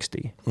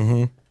 160.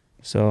 Mm-hmm.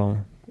 So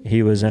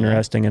he was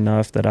interesting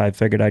enough that I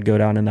figured I'd go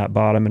down in that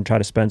bottom and try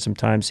to spend some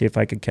time, see if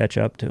I could catch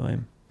up to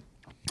him.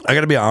 I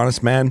got to be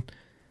honest, man.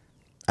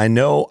 I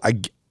know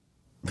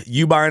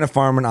you buying a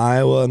farm in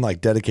Iowa and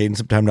like dedicating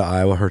some time to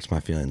Iowa hurts my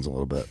feelings a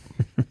little bit.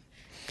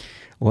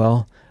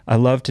 Well, I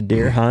love to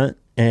deer hunt,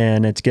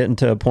 and it's getting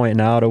to a point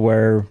now to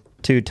where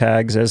 2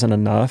 tags isn't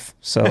enough.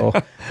 So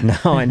now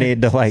I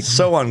need to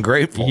so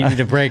ungrateful. You need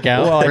to branch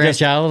out a little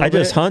bit. I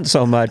just hunt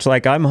so much.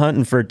 Like I'm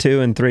hunting for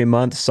 2 and 3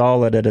 months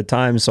solid at a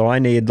time. So I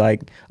need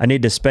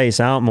to space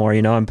out more.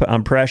 I'm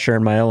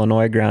pressuring my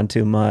Illinois ground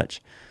too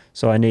much.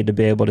 So I need to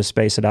be able to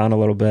space it out a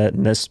little bit.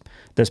 And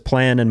this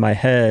plan in my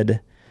head,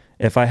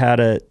 if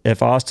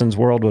Austin's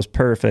World was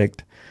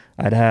perfect,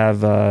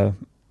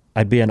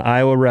 I'd be an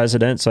Iowa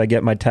resident. So I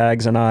get my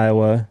tags in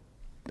Iowa,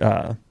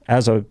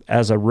 as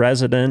a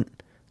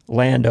resident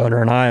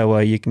landowner in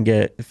Iowa, you can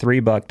get 3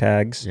 buck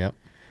tags. Yep.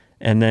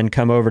 And then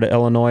come over to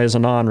Illinois as a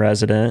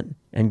non-resident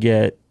and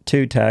get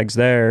 2 tags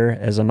there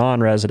as a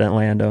non-resident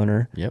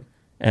landowner. Yep.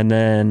 And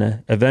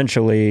then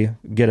eventually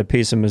get a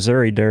piece of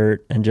Missouri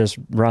dirt and just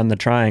run the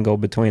triangle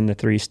between the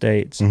 3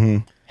 states.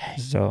 Mm-hmm.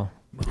 So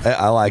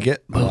I like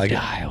it. I like it,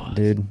 Iowa.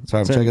 Dude. So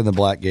I'm checking the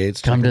black gates.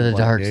 Come to the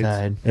dark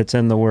side. It's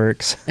in the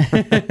works.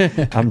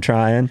 I'm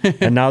trying.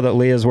 And now that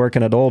Leah's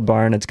working at Old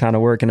Barn, it's kind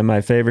of working in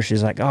my favor.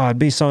 She's like, oh, it'd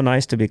be so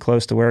nice to be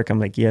close to work. I'm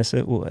like, yes,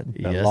 it would.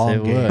 Yes,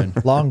 it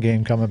would. Long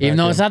game coming back. Even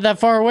though it's not that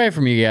far away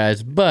from you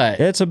guys, but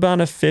it's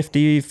about a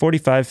 50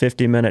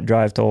 minute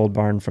drive to Old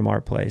Barn from our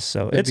place.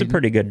 So it's a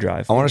pretty good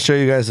drive. I want to show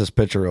you guys this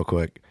picture real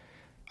quick.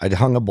 I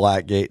hung a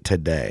black gate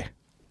today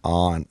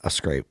on a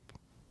scrape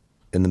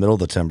in the middle of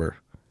the timber.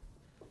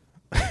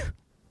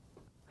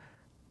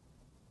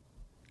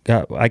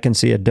 I can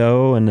see a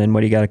doe, and then what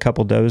do you got? A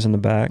couple does in the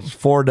back.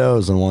 4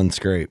 does and 1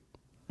 scrape.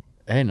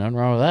 Hey, nothing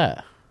wrong with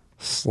that.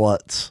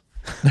 Sluts.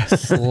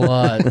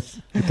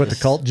 You put the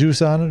cult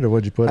juice on it, or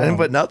what'd you put? I didn't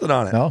put nothing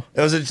on it. No, it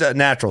was a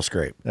natural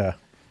scrape. Yeah.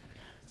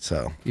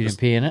 So you didn't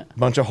pee in it.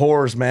 Bunch of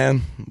whores,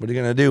 man. What are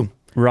you gonna do?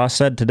 Ross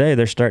said today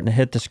they're starting to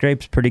hit the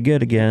scrapes pretty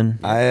good again.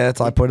 I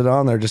put it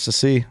on there just to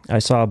see. I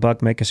saw a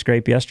buck make a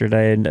scrape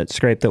yesterday, and a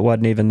scrape that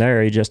wasn't even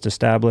there. He just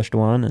established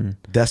one and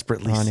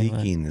desperately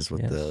seeking is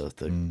what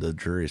the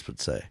juries would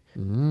say.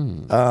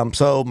 Mm.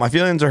 So my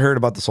feelings are hurt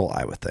about this whole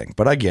Iowa thing,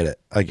 but I get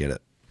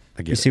it.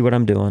 You see what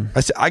I'm doing?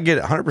 I get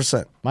it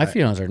 100%. My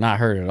feelings are not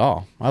hurt at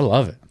all. I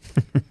love it.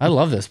 I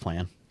love this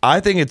plan. I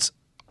think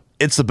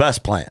it's the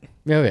best plan.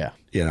 Oh yeah.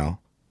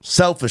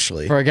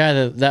 Selfishly, for a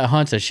guy that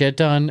hunts a shit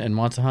ton and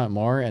wants to hunt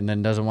more, and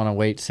then doesn't want to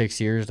wait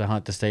 6 years to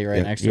hunt the state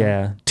right next to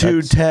him.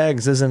 2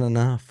 tags isn't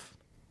enough.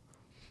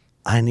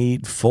 I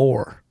need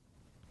 4.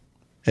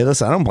 Hey,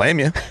 listen, I don't blame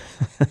you.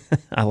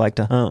 I like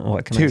to hunt.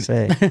 What can I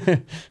say?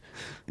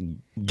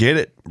 Get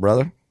it,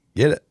 brother.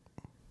 Get it.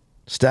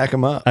 Stack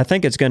them up. I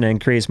think it's going to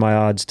increase my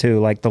odds too.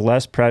 Like the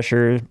less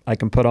pressure I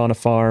can put on a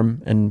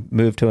farm and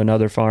move to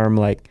another farm.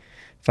 Like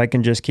if I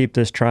can just keep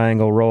this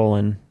triangle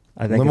rolling.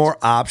 I think the more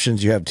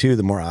options you have too,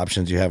 the more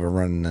options you have of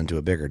running into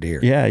a bigger deer.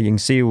 Yeah, you can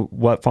see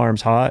what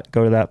farm's hot,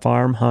 go to that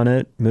farm, hunt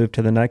it, move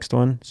to the next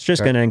one. It's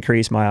just going to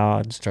increase my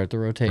odds. Start the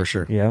rotation. For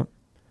sure. Yeah.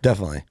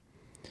 Definitely.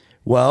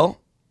 Well,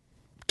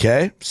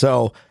 okay.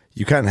 So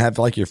you kind of have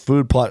like your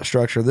food plot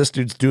structure. This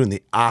dude's doing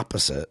the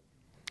opposite.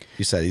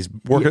 You said he's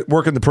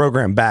working the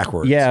program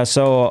backwards. Yeah,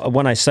 so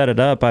when I set it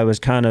up, I was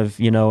kind of,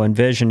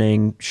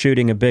 envisioning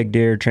shooting a big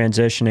deer,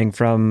 transitioning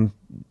from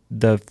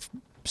the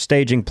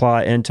staging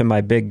plot into my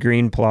big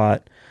green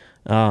plot.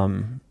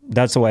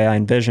 That's the way I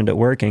envisioned it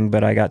working,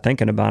 but I got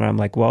thinking about it. I'm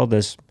like, well,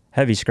 this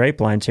heavy scrape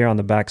line's here on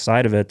the back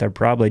side of it. They're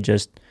probably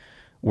just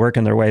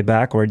working their way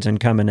backwards and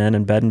coming in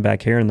and bedding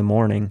back here in the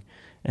morning.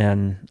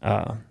 And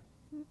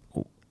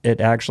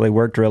it actually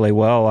worked really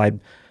well.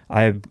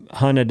 I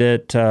hunted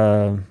it.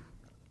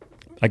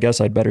 I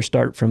guess I'd better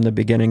start from the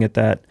beginning at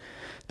that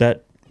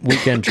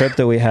weekend trip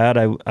that we had.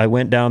 I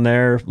went down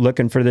there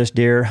looking for this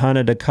deer,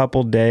 hunted a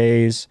couple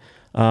days,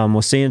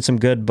 was seeing some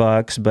good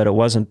bucks, but it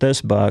wasn't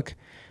this buck.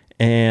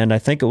 And I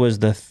think it was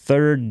the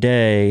 3rd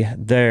day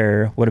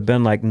there, would have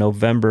been like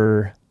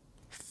November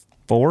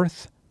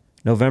 4th,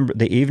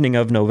 the evening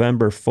of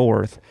November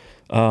 4th.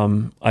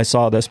 I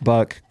saw this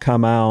buck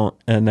come out,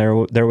 and there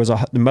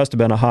must have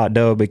been a hot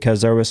doe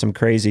because there was some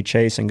crazy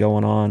chasing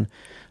going on.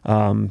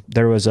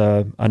 There was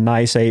a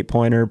nice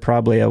 8-pointer,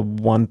 probably a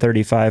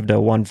 135 to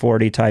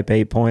 140 type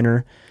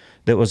 8-pointer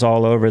that was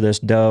all over this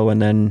doe.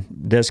 And then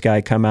this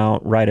guy come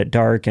out right at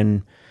dark,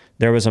 and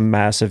there was a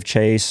massive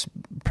chase,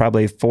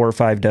 probably 4 or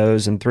 5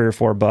 does and 3 or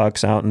 4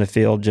 bucks out in the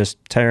field, just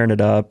tearing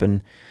it up.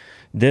 And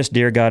this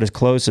deer got as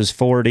close as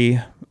 40,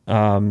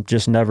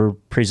 just never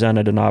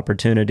presented an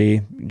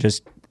opportunity.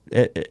 Just,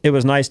 it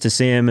was nice to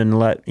see him, and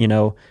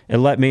it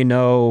let me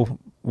know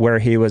where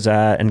he was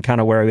at and kind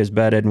of where he was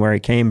bedded and where he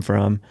came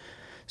from.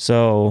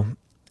 So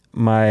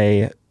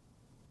my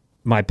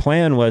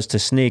plan was to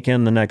sneak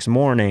in the next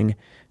morning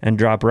and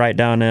drop right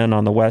down in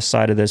on the west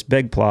side of this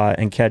big plot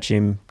and catch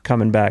him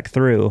coming back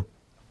through.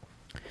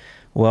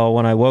 Well,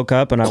 when I woke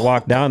up and I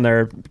walked down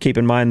there, keep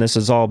in mind this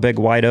is all big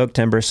white oak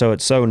timber, so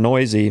it's so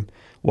noisy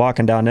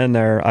walking down in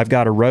there. I've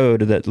got a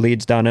road that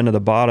leads down into the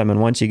bottom, and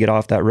once you get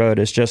off that road,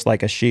 it's just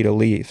like a sheet of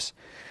leaves.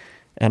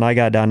 And I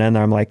got down in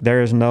there, I'm like,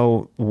 there is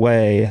no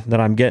way that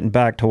I'm getting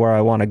back to where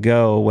I want to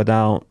go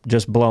without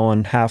just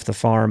blowing half the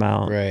farm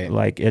out. Right.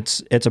 Like,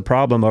 it's a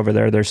problem over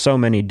there. There's so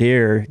many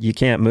deer, you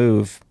can't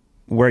move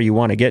where you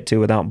want to get to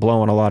without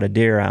blowing a lot of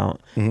deer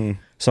out. Mm-hmm.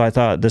 So I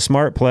thought the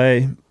smart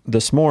play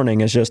this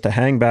morning is just to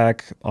hang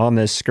back on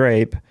this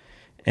scrape,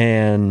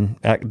 and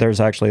there's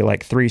actually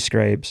like 3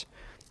 scrapes.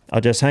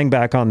 I'll just hang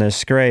back on this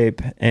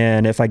scrape,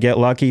 and if I get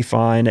lucky,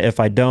 fine. If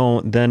I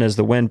don't, then as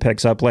the wind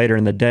picks up later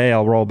in the day,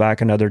 I'll roll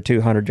back another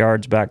 200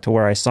 yards back to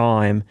where I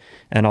saw him,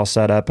 and I'll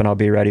set up and I'll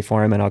be ready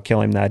for him, and I'll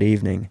kill him that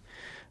evening.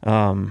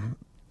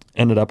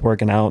 Ended up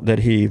working out that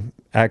he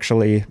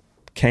actually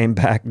came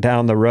back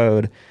down the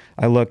road.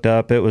 I looked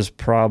up, it was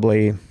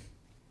probably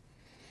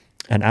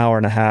an hour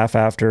and a half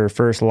after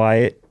first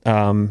light.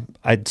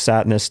 I'd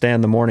sat in this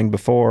stand the morning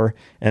before,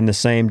 and the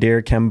same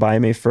deer came by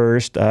me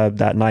first,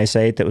 that nice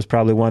 8 that was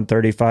probably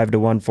 135 to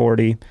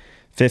 140,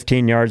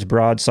 15 yards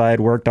broadside,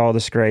 worked all the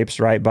scrapes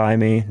right by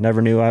me,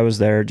 never knew I was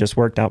there, just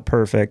worked out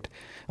perfect.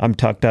 I'm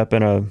tucked up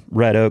in a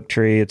red oak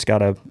tree. It's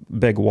got a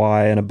big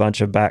Y and a bunch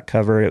of back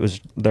cover.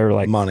 They're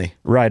like money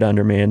right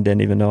under me and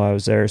didn't even know I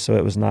was there, so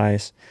it was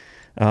nice.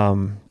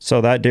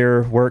 So that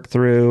deer worked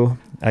through.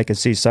 I could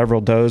see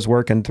several does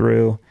working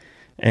through,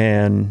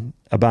 and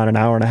about an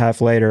hour and a half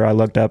later, I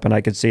looked up and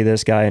I could see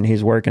this guy, and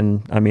he's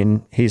working. I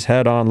mean, he's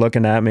head on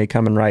looking at me,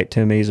 coming right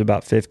to me. He's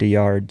about 50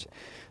 yards.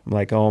 I'm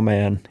like, oh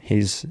man,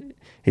 he's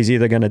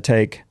either going to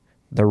take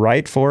the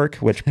right fork,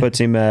 which puts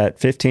him at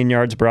 15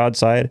 yards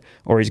broadside,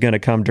 or he's going to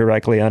come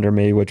directly under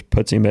me, which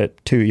puts him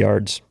at 2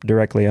 yards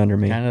directly under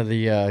me. Kind of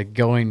the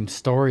going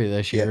story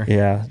this year.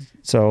 Yeah.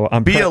 So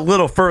I'm a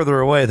little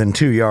further away than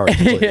 2 yards.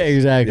 Yeah,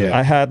 exactly.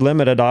 I had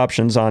limited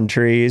options on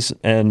trees,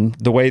 and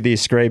the way these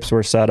scrapes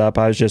were set up,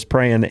 I was just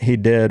praying that he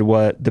did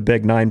what the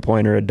big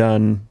 9-pointer had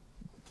done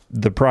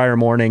the prior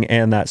morning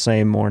and that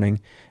same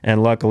morning.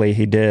 And luckily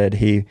he did.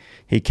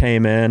 He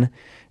came in,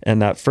 and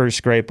that first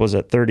scrape was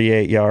at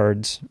 38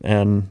 yards,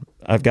 and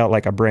I've got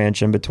like a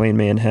branch in between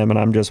me and him, and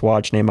I'm just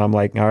watching him. I'm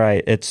like, all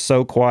right, it's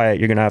so quiet,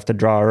 you're going to have to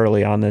draw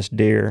early on this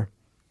deer.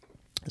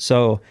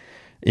 So,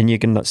 and you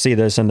can see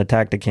this in the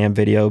Tacticam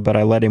video, but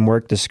I let him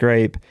work the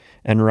scrape,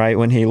 and right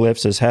when he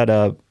lifts his head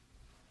up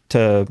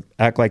to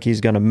act like he's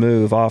going to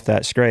move off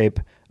that scrape,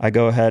 I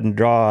go ahead and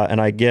draw,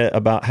 and I get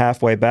about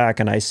halfway back,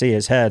 and I see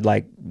his head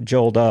like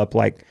jolt up,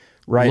 like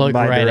right in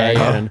my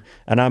direction.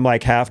 And I'm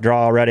like half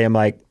draw already. I'm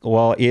like,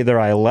 well, either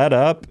I let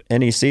up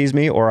and he sees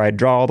me, or I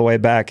draw all the way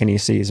back and he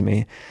sees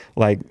me.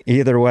 Like,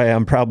 either way,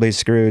 I'm probably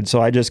screwed.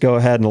 So I just go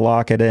ahead and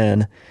lock it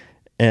in.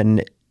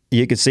 And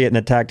you could see it in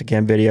the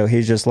Tacticam video.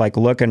 He's just like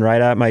looking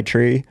right at my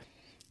tree.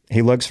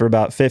 He looks for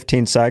about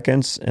 15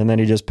 seconds, and then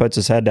he just puts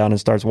his head down and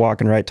starts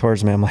walking right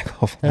towards me. I'm like,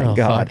 oh, thank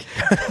God.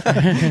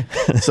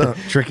 So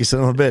tricky son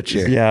of a bitch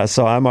here. Yeah,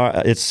 so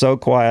it's so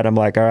quiet. I'm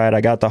like, all right, I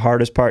got the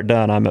hardest part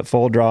done. I'm at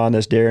full draw on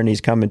this deer, and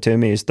he's coming to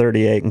me. He's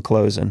 38 and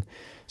closing.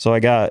 So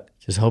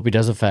just hope he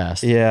does it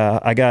fast. Yeah,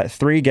 I got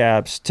 3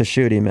 gaps to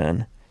shoot him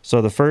in.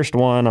 So the first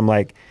one, I'm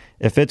like,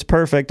 if it's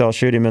perfect, I'll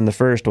shoot him in the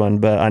first one,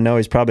 but I know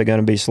he's probably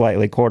going to be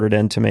slightly quartered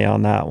into me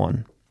on that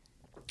one.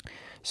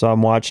 So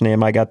I'm watching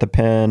him. I got the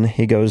pin.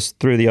 He goes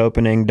through the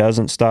opening,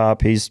 doesn't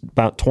stop. He's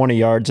about 20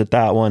 yards at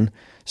that one,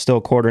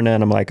 still quartering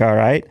in. I'm like, all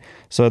right.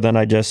 So then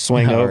I just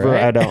swing over.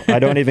 Right. I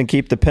don't even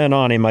keep the pin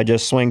on him. I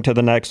just swing to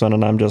the next one,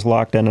 and I'm just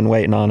locked in and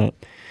waiting on it.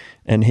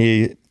 And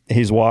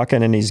he's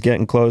walking, and he's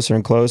getting closer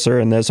and closer,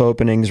 and this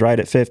opening's right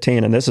at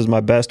 15, and this is my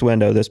best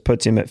window. This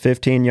puts him at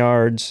 15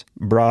 yards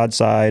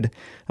broadside.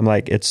 I'm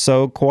like, it's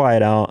so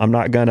quiet out. I'm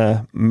not going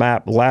to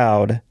map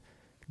loud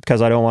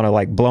because I don't want to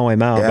like blow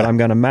him out, but I'm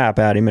going to map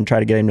at him and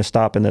try to get him to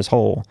stop in this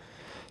hole.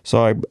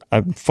 So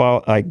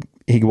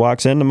he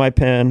walks into my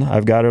pen.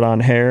 I've got it on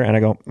hair, and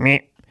I go, meh.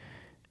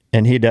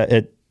 And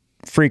it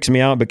freaks me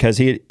out because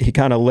he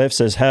kind of lifts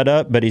his head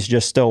up, but he's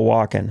just still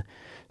walking.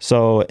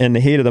 So in the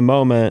heat of the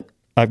moment,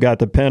 I've got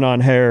the pin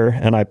on hair,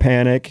 and I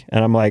panic,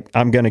 and I'm like,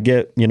 I'm going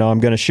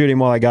to shoot him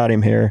while I got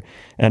him here.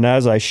 And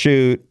as I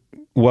shoot,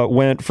 what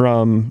went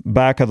from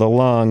back of the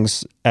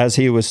lungs as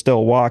he was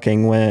still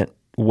walking went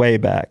way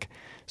back.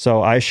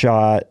 So I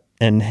shot,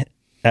 and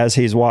as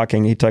he's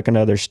walking, he took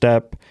another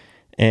step,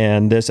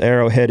 and this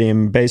arrow hit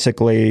him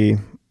basically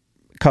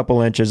a couple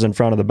inches in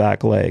front of the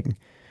back leg.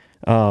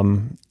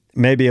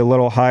 maybe a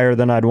little higher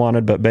than I'd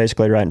wanted, but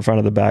basically right in front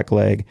of the back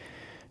leg.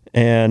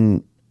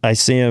 And I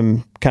see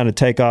him kind of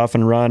take off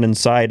and run and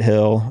side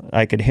hill.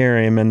 I could hear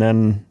him, and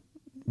then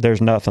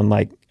there's nothing.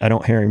 Like, I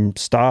don't hear him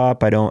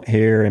stop. I don't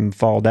hear him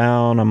fall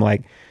down. I'm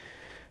like,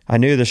 I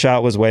knew the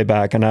shot was way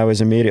back, and I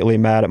was immediately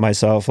mad at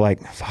myself.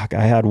 Like, fuck,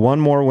 I had one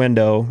more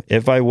window.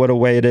 If I would have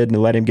waited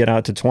and let him get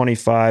out to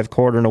 25,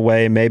 quartering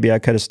away, maybe I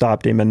could have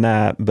stopped him in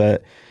that.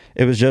 But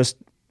it was just,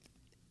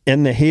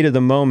 in the heat of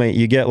the moment,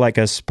 you get like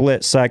a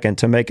split second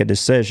to make a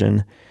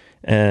decision.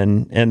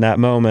 And in that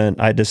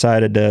moment, I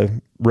decided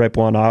to rip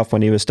one off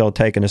when he was still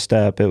taking a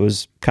step. It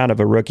was kind of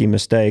a rookie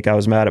mistake. I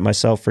was mad at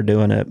myself for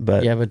doing it,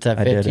 but yeah, but that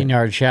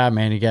 15-yard shot,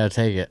 man, you got to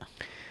take it.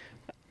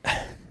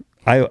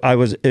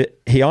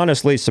 He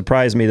honestly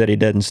surprised me that he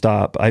didn't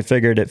stop. I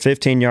figured at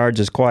 15 yards,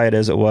 as quiet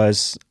as it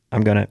was,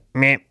 I'm going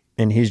to,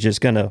 and he's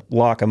just going to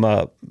lock him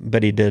up,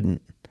 but he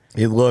didn't.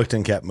 He looked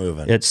and kept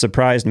moving. It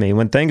surprised me.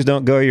 When things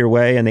don't go your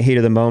way in the heat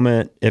of the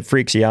moment, it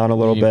freaks you out a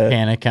little bit.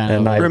 Panic kind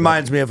of. It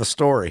reminds me of a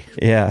story.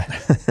 Yeah.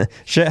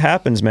 Shit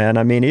happens, man.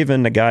 I mean,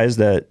 even the guys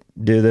that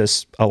do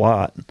this a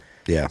lot.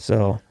 Yeah.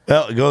 So,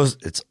 well,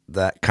 it's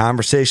that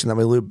conversation that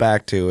we loop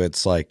back to.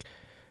 It's like,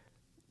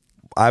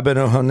 I've been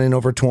hunting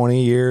over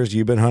 20 years.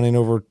 You've been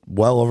hunting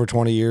well over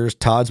 20 years.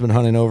 Todd's been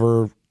hunting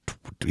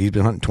he's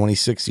been hunting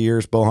 26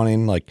 years, bow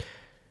hunting. Like,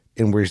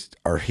 and we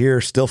are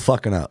here still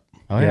fucking up.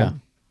 Oh, yeah.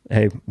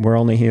 Hey, we're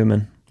only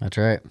human. That's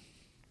right.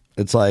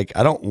 It's like,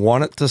 I don't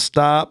want it to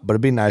stop, but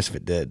it'd be nice if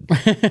it did.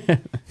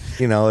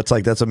 It's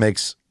like, that's what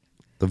makes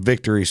the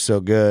victory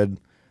so good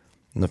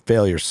and the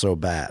failure so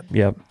bad.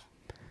 Yep.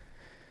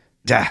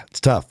 Yeah, it's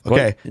tough.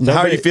 Okay. So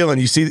how are you feeling?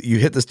 You see that you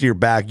hit this to your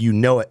back, you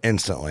know it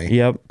instantly.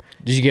 Yep.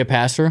 Did you get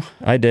pass through?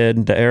 I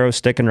did. The arrow's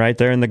sticking right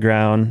there in the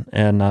ground.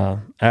 And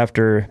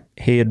after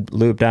he had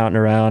looped out and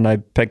around, I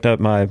picked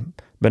up my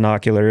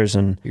binoculars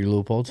and your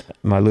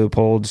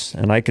loopholes,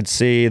 and I could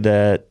see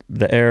that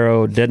the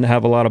arrow didn't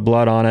have a lot of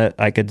blood on it.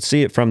 I could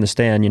see it from the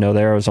stand. The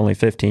arrow was only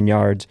 15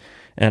 yards,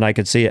 and I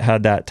could see it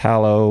had that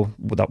tallow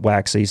with that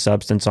waxy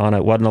substance on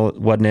it.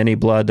 Wasn't any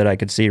blood that I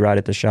could see right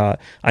at the shot.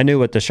 I knew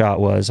what the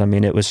shot was. I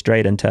mean, it was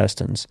straight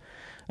intestines,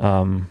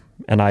 and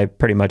I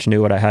pretty much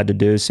knew what I had to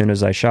do as soon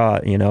as I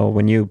shot.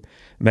 When you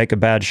make a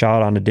bad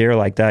shot on a deer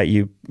like that,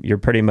 you're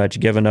pretty much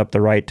giving up the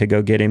right to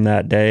go get him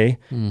that day.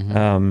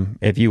 Mm-hmm.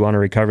 If you want to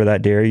recover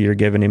that deer, you're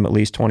giving him at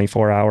least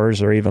 24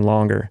 hours or even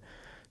longer.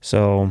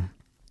 So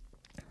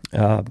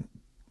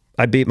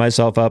I beat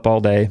myself up all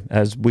day,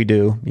 as we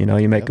do.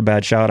 You make a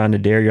bad shot on a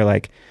deer, you're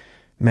like,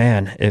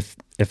 man, if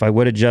I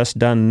would have just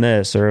done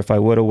this, or if I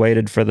would have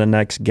waited for the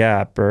next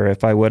gap, or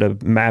if I would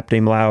have mapped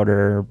him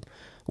louder, or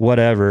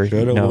whatever.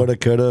 Shoulda, woulda,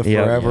 coulda,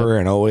 forever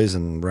and always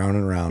and round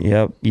and round.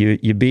 Yep.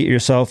 You beat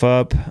yourself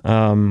up.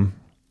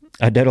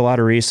 I did a lot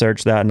of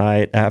research that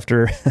night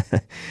after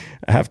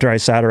I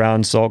sat around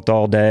and sulked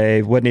all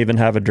day. Wouldn't even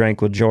have a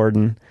drink with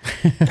Jordan.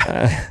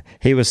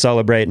 He was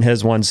celebrating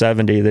his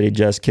 170 that he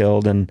just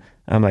killed, and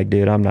I'm like,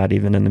 dude, I'm not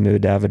even in the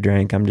mood to have a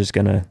drink. I'm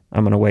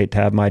gonna wait to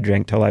have my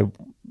drink till I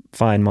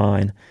find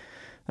mine.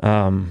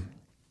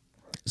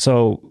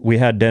 So we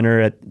had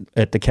dinner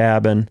at the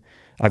cabin.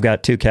 I've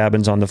got 2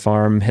 cabins on the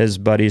farm. Him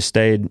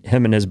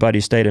and his buddy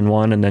stayed in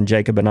one, and then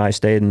Jacob and I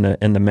stayed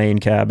in the main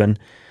cabin.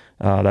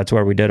 That's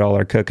where we did all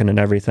our cooking and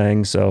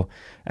everything. So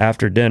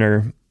after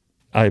dinner,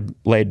 I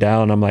laid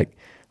down. I'm like,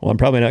 well, I'm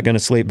probably not going to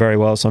sleep very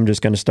well, so I'm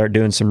just going to start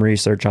doing some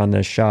research on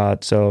this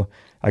shot. So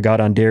I got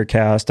on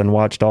DeerCast and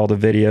watched all the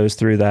videos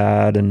through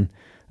that, and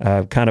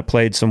kind of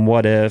played some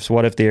what ifs.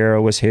 What if the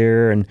arrow was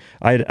here? And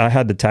I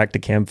had the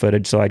Tacticam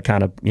footage, so I'd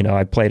kind of,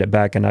 I played it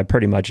back, and I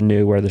pretty much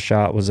knew where the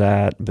shot was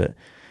at, but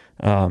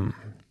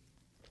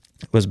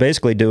was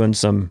basically doing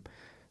some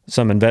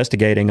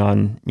investigating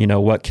on,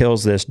 what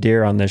kills this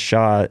deer on this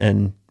shot,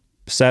 and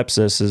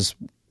sepsis is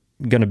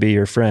going to be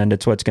your friend.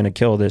 It's what's going to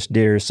kill this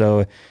deer.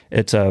 So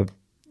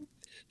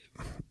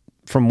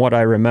from what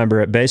I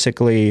remember, it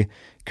basically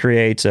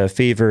creates a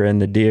fever in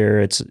the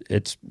deer.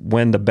 It's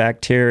when the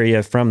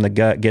bacteria from the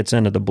gut gets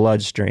into the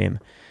bloodstream,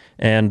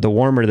 and the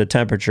warmer the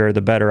temperature,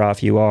 the better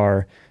off you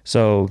are.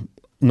 So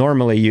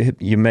normally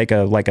you make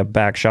a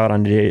back shot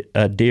on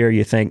a deer,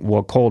 you think,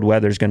 well, cold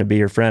weather is going to be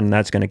your friend and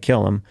that's going to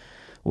kill him.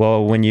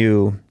 Well, when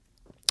you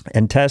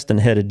intestine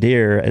hit a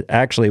deer,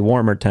 actually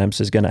warmer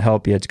temps is going to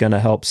help you. It's going to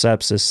help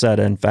sepsis set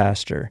in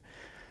faster.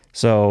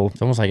 So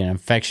it's almost like an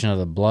infection of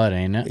the blood,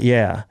 ain't it?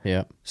 Yeah.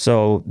 Yeah.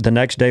 So the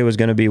next day was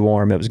going to be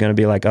warm. It was going to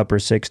be like upper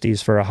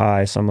 60s for a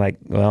high. So I'm like,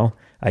 well,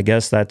 I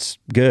guess that's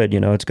good.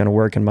 It's going to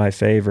work in my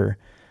favor.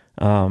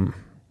 I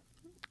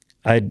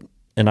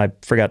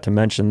forgot to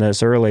mention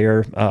this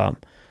earlier.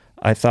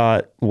 I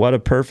thought, what a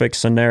perfect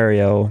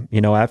scenario.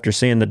 After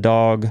seeing the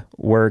dog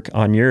work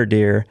on your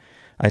deer,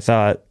 I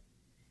thought,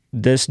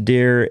 this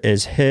deer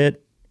is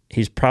hit.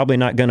 He's probably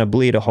not going to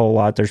bleed a whole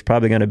lot. There's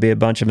probably going to be a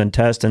bunch of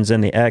intestines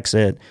in the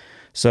exit.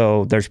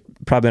 So there's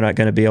probably not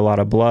going to be a lot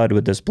of blood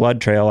with this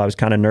blood trail. I was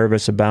kind of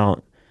nervous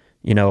about,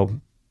 I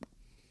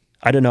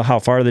didn't know how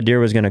far the deer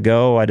was going to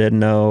go. I didn't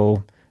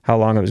know how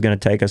long it was going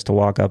to take us to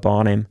walk up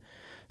on him.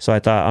 So I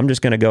thought, I'm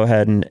just going to go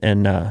ahead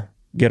and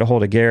get a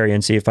hold of Gary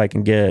and see if I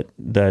can get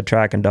the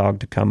tracking dog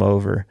to come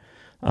over.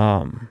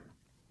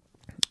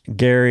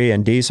 Gary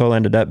and Diesel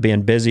ended up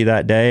being busy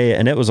that day,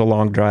 and it was a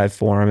long drive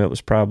for him. It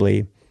was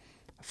probably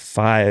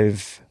 4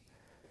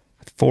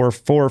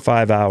 or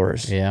 5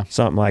 hours,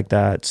 something like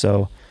that.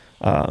 So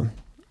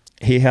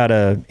he had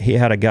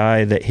a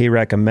guy that he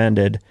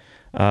recommended.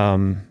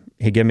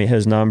 He gave me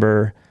his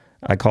number.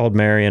 I called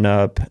Marion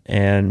up,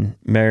 and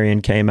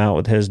Marion came out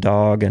with his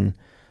dog, and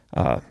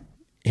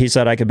he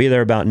said I could be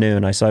there about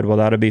noon. I said, well,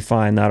 that'll be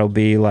fine. That'll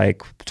be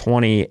like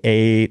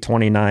 28,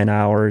 29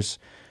 hours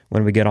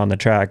when we get on the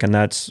track. And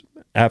that's,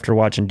 after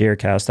watching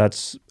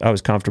DeerCast, I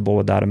was comfortable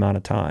with that amount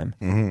of time.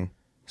 Mm-hmm.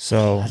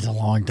 So that's a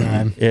long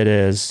time. It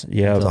is.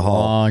 Yeah. It's a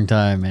long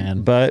time,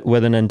 man. But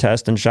with an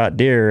intestine shot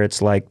deer,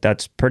 it's like,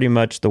 that's pretty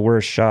much the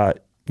worst shot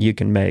you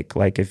can make.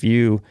 Like I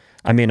could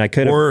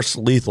have. Worst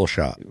lethal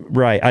shot.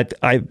 Right.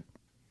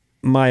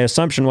 My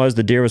assumption was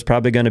the deer was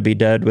probably going to be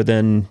dead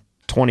within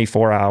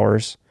 24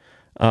 hours.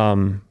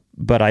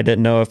 But I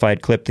didn't know if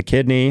I'd clipped the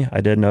kidney.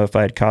 I didn't know if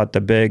I'd caught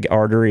the big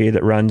artery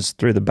that runs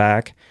through the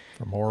back.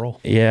 From oral?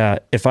 Yeah.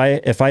 If I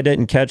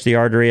didn't catch the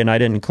artery and I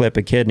didn't clip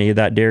a kidney,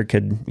 that deer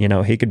could,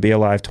 he could be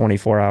alive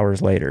 24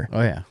 hours later.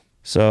 Oh, yeah.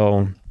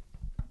 So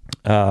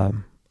I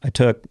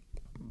took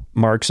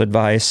Mark's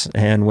advice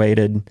and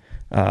waited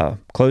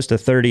close to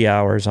 30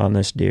 hours on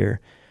this deer.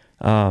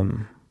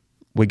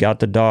 We got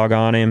the dog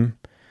on him.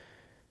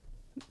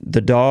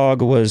 The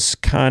dog was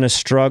kind of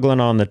struggling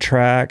on the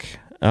track.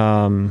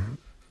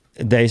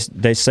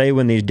 They say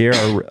when these deer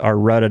are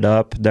rutted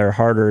up,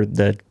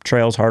 the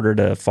trail's harder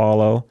to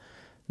follow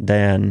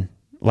than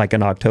like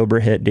an October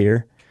hit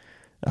deer,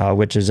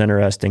 which is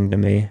interesting to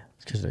me.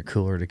 It's because they're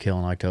cooler to kill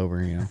in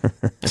October,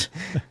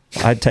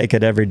 I'd take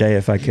it every day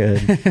if I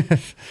could.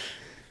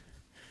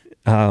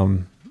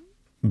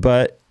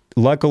 But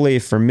luckily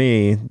for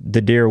me,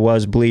 the deer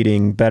was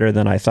bleeding better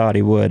than I thought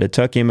he would. It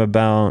took him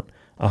about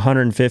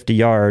 150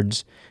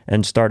 yards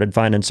and started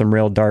finding some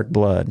real dark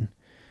blood.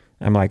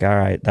 I'm like, all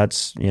right,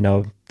 that's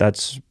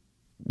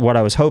what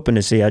I was hoping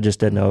to see. I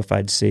just didn't know if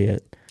I'd see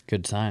it.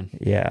 Good sign.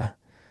 Yeah.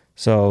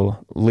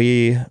 So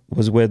Lee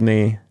was with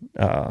me,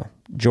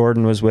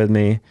 Jordan was with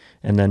me,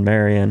 and then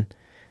Marion.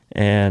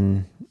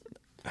 And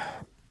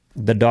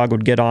the dog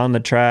would get on the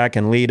track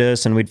and lead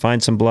us, and we'd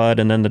find some blood,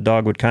 and then the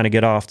dog would kind of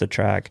get off the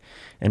track.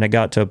 And it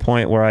got to a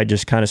point where I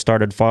just kind of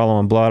started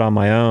following blood on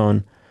my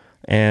own,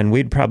 and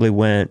we'd probably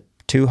went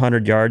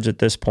 200 yards at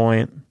this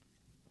point.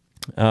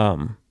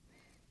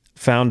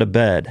 Found a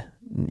bed.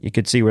 You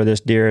could see where this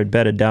deer had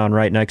bedded down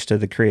right next to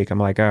the creek. I'm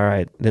like, all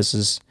right, this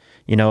is,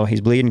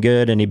 he's bleeding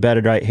good, and he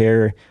bedded right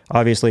here.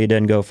 Obviously, he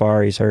didn't go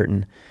far. He's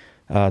hurting.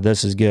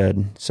 This is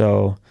good.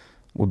 So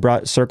we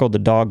circled the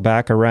dog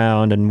back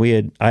around,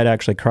 and I'd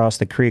actually crossed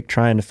the creek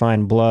trying to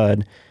find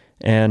blood.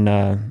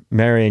 And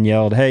Marion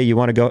yelled, "Hey, you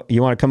want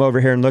to come over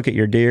here and look at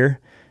your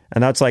deer?"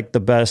 And that's like the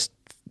best.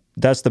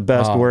 That's the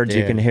best words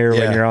you can hear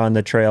when you're on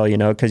the trail,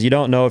 because you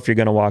don't know if you're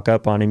going to walk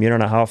up on him. You don't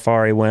know how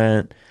far he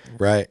went.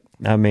 Right.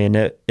 I mean,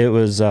 it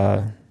was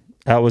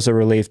that was a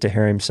relief to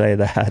hear him say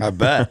that. I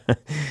bet.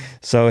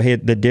 So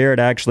the deer had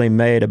actually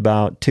made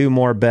about 2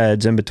 more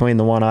beds in between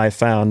the one I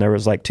found. There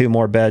was like 2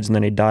 more beds, and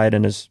then he died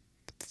in his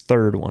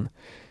 3rd one.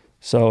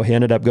 So he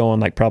ended up going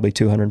like probably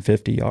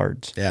 250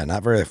 yards. Yeah,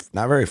 not very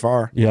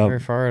far. Yeah, not very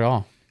far at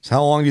all. So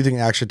how long do you think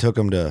it actually took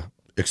him to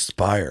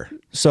expire?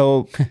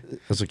 So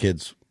that's what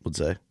kids would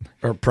say,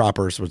 or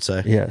propers would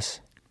say. Yes.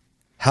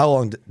 How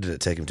long did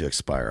it take him to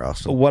expire,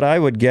 Austin? What I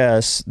would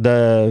guess,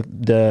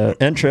 the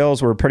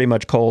entrails were pretty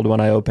much cold when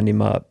I opened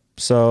him up.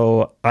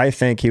 So I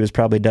think he was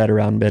probably dead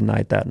around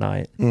midnight that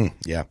night.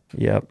 Yeah.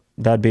 Yep.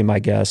 That'd be my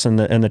guess. And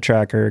the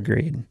tracker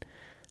agreed.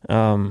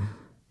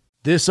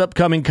 This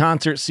upcoming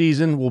concert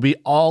season will be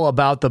all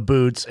about the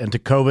boots, and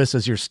Tecovas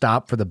is your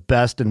stop for the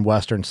best in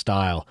Western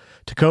style.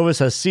 Tecovas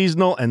has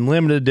seasonal and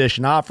limited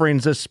edition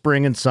offerings this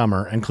spring and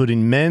summer,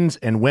 including men's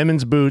and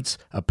women's boots,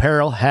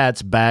 apparel,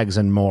 hats, bags,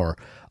 and more.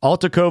 All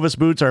Tecovas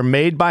boots are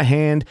made by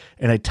hand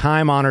in a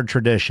time-honored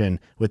tradition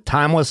with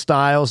timeless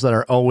styles that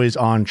are always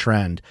on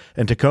trend.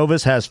 And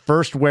Tecovas has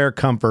first wear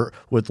comfort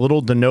with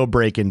little to no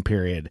break-in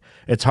period.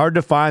 It's hard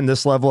to find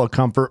this level of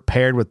comfort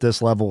paired with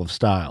this level of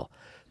style.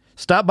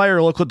 Stop by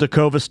your local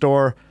Tecovas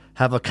store,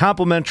 have a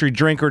complimentary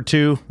drink or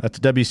two, that's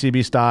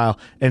WCB style,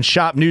 and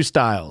shop new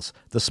styles.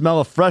 The smell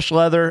of fresh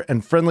leather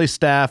and friendly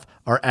staff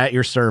are at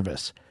your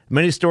service.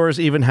 Many stores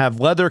even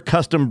have leather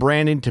custom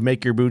branding to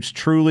make your boots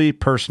truly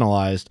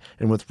personalized.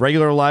 And with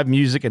regular live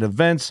music and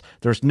events,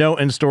 there's no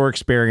in-store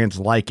experience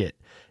like it.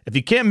 If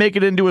you can't make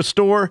it into a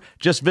store,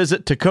 just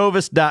visit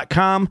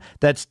tecovas.com.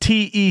 That's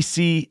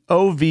TECOVAS.com.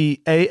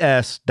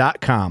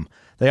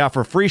 They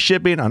offer free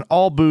shipping on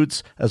all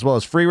boots, as well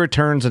as free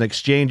returns and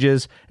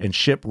exchanges, and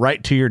ship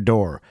right to your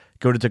door.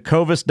 Go to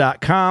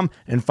tecovas.com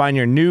and find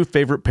your new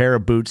favorite pair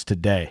of boots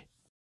today.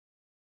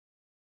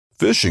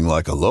 Fishing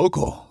like a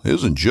local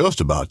isn't just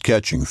about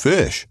catching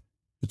fish.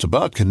 It's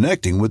about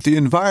connecting with the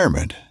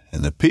environment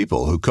and the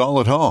people who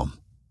call it home.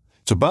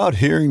 It's about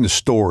hearing the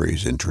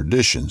stories and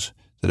traditions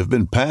that have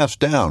been passed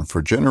down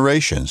for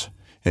generations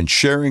and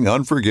sharing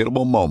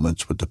unforgettable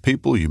moments with the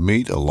people you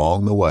meet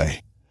along the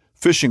way.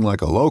 Fishing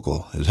like a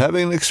local is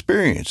having an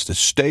experience that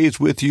stays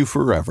with you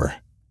forever.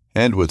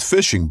 And with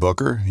Fishing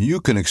Booker,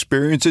 you can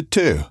experience it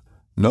too,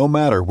 no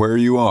matter where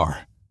you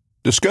are.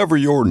 Discover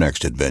your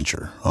next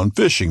adventure on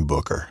Fishing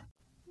Booker.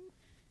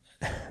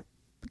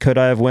 Could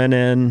I have went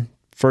in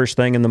first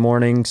thing in the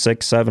morning,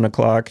 6, 7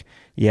 o'clock?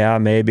 Yeah,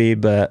 maybe,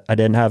 but I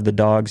didn't have the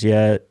dogs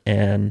yet.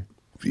 And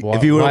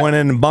if you would have went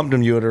in and bumped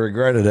him, you would have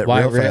regretted it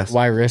real fast.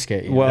 Why risk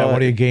it? Well,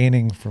 what are you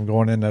gaining from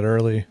going in that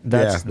early?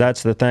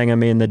 That's the thing. I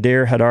mean, the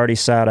deer had already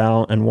sat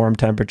out in warm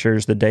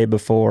temperatures the day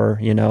before,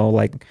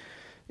 like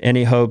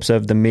any hopes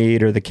of the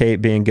meat or the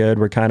Cape being good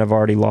were kind of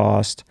already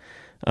lost.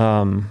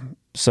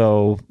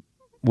 So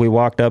we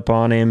walked up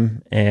on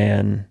him,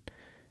 and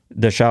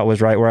the shot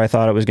was right where I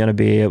thought it was going to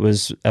be. It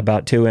was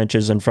about 2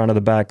 inches in front of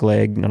the back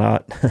leg.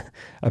 Not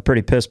a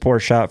pretty piss poor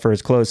shot for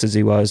as close as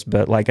he was.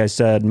 But like I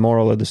said,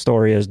 moral of the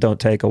story is don't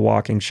take a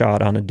walking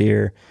shot on a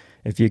deer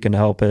if you can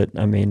help it.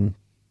 I mean,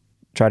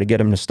 try to get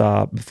him to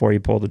stop before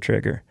you pull the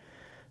trigger.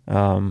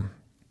 Been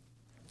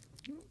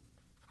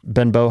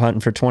bow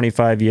hunting for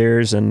 25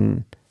 years,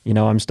 and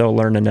I'm still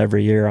learning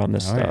every year on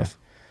this stuff.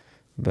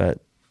 Yeah.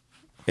 But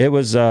it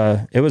was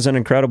an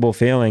incredible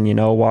feeling,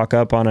 walk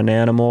up on an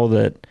animal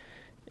that.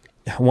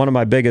 One of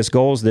my biggest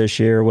goals this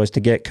year was to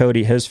get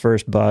Cody his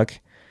first buck,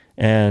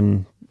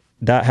 and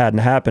that hadn't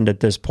happened at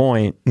this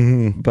point.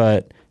 Mm-hmm.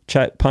 But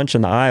punching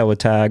the Iowa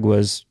tag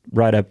was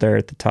right up there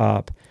at the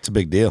top. It's a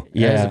big deal.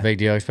 Yeah, it's a big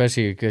deal,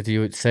 especially because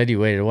you said you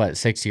waited,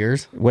 6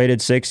 years?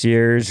 Waited 6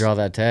 years. To draw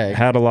that tag.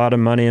 Had a lot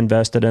of money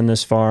invested in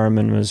this farm,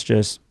 and was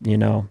just, it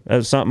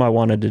was something I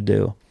wanted to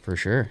do. For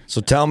sure. So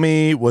tell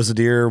me, was the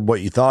deer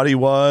what you thought he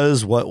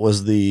was? What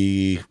was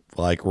the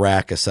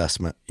rack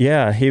assessment?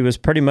 Yeah, he was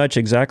pretty much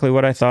exactly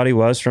what I thought he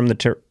was from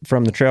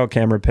the trail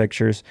camera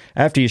pictures.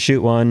 After you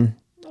shoot one,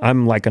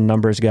 I'm like a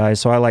numbers guy,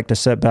 so I like to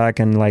sit back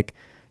and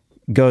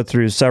go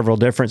through several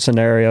different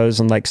scenarios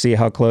and see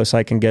how close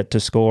I can get to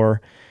score.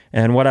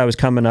 And what I was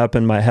coming up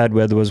in my head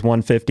with was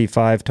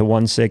 155 to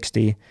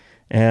 160.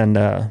 And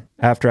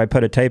after I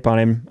put a tape on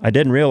him, I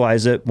didn't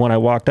realize it when I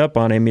walked up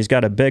on him. He's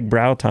got a big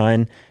brow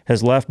tine.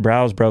 His left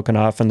brow's broken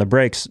off, and the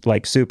break's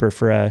super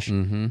fresh.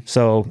 Mm-hmm.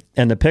 So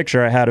in the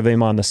picture I had of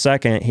him on the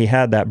second, he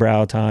had that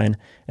brow tine.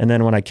 And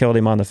then when I killed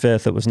him on the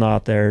fifth, it was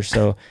not there.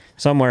 So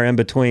somewhere in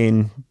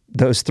between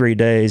those 3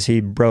 days,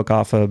 he broke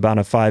off about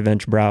a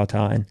 5-inch brow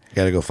tine.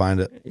 Got to go find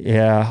it.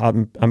 Yeah,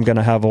 I'm going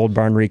to have Old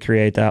Barn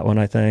recreate that one,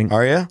 I think.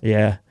 Are you?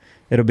 Yeah.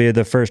 It'll be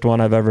the first one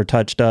I've ever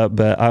touched up,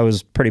 but I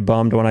was pretty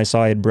bummed when I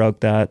saw he'd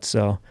broke that.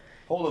 So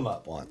hold him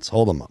up once.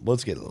 Hold him up.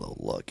 Let's get a little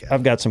look at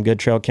I've got some good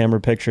trail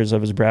camera pictures of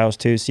his brows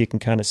too, so you can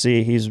kind of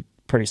see he's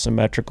pretty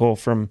symmetrical.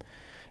 From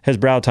his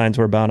brow tines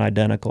were about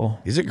identical.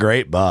 He's a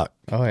great buck.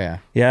 Oh yeah.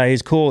 Yeah,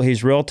 he's cool.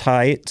 He's real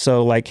tight.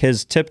 So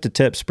his tip to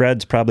tip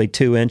spread's probably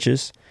 2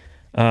 inches.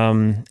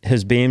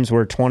 His beams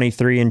were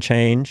 23 and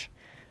change.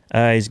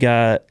 He's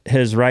got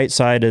his right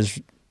side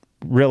is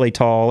really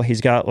tall. He's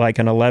got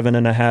an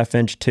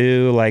 11.5-inch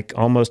 2,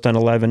 almost an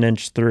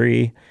 11-inch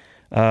 3,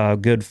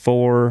 good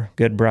 4,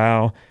 good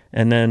brow.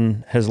 And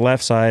then his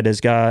left side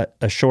has got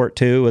a short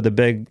 2 with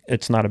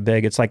it's not a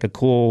big, it's like a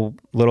cool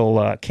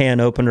little can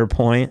opener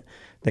point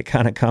that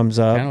kind of comes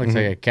up. Kind of looks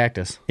like a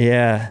cactus.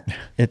 Yeah,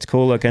 it's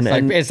cool looking.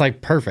 It's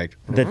perfect.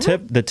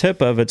 The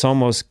tip of it's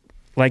almost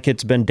like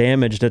it's been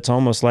damaged. It's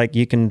almost like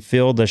you can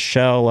feel the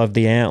shell of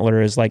the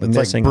antler is it's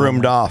missing.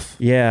 Broomed off.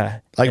 Yeah.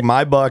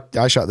 My buck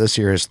I shot this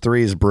year, his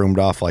 3 is broomed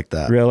off like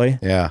that. Really?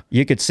 Yeah.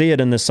 You could see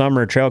it in the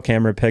summer trail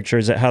camera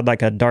pictures. It had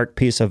a dark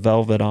piece of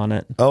velvet on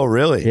it. Oh,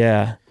 really?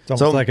 Yeah. It's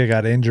almost like it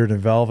got injured in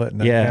velvet and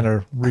then kind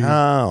of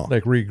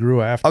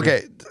regrew after.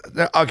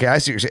 Okay, I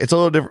see what you're saying. It's a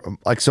little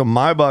different. So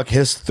my buck,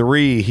 his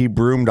 3, he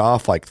broomed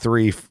off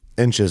 3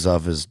 inches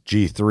of his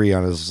G3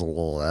 on his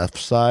left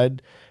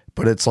side,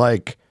 but it's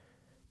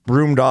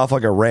broomed off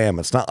like a ram.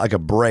 It's not like a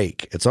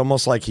break. It's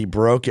almost like he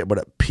broke it, but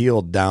it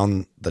peeled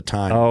down the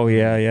tine. Oh,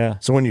 yeah, yeah.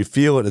 So when you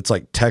feel it, it's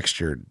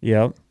textured.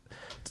 Yep.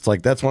 It's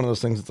that's one of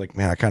those things. It's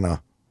man, I kind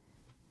of,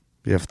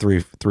 you have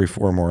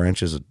 4 more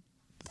inches of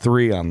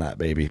 3 on that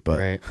baby. But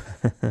right.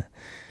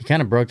 He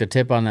kind of broke the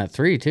tip on that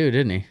 3 too,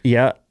 didn't he?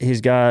 Yeah,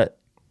 he's got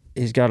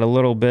a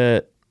little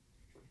bit.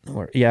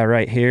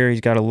 Right here.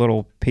 He's got a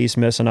little piece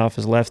missing off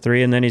his left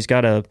 3, and then he's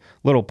got a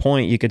little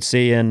point you could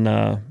see in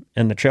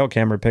the trail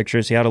camera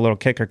pictures. He had a little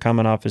kicker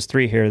coming off his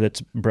 3 here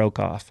that's broke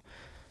off.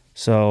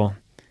 So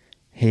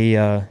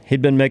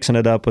he'd been mixing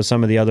it up with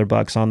some of the other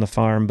bucks on the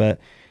farm, but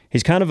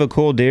he's kind of a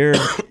cool deer.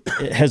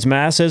 His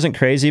mass isn't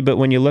crazy, but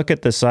when you look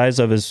at the size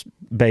of his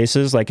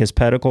bases, his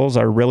pedicles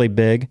are really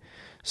big.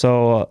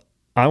 So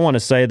I want to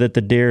say that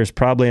the deer is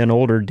probably an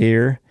older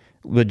deer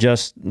with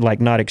just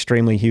not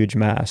extremely huge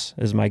mass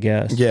is my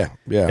guess. Yeah.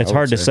 It's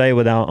hard to say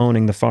without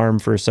owning the farm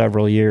for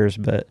several years,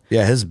 but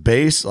yeah, his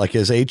base,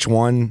 his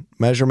H1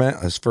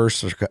 measurement, his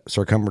first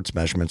circumference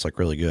measurement's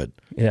really good.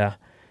 Yeah.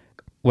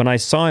 When I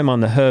saw him on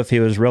the hoof, he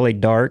was really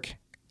dark,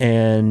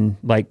 and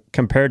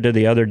compared to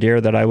the other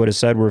deer that I would have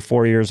said were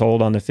 4 years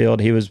old on the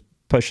field, he was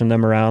pushing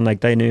them around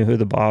they knew who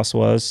the boss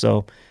was.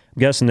 So I'm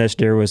guessing this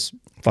deer was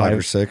 5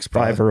 or 6,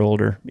 probably. 5 or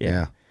older.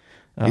 Yeah.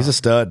 He's a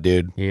stud,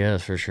 dude. He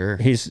is for sure.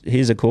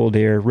 He's a cool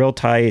deer, real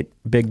tight,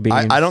 big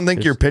beams. I don't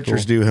think your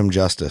pictures cool. do him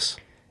justice.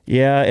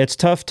 Yeah, it's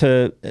tough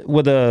to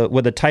with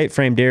a tight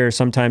frame deer.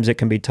 Sometimes it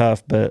can be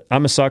tough, but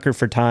I'm a sucker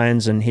for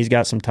tines, and he's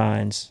got some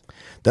tines.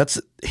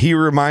 He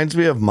reminds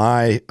me of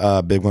my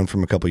big one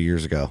from a couple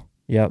years ago.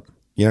 Yep.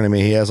 You know what I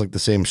mean? He has like the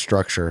same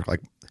structure.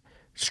 Like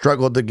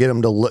struggled to get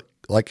him to look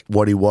like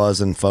what he was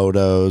in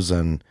photos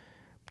and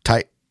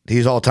tight.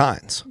 He's all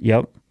tines.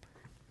 Yep.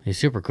 He's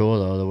super cool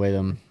though. The way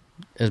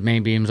his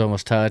main beams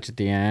almost touch at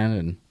the end,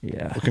 and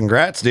Well,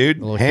 congrats,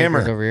 dude.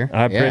 Hammer over here.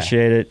 I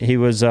appreciate it. He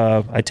was.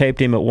 I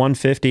taped him at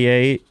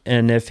 158,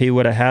 and if he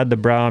would have had the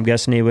brow, I'm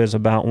guessing he was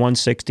about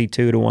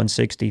 162 to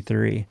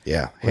 163.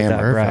 Yeah, with that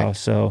hammer. brow.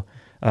 So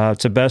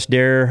it's the best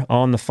deer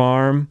on the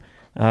farm.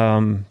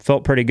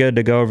 Felt pretty good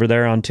to go over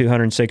there on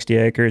 260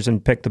 acres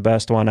and pick the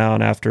best one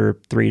out after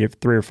three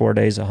or 4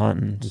 days of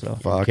hunting. So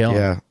Fuck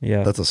yeah.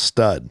 That's a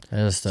stud.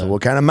 That is a stud. So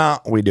what kind of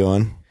mount are we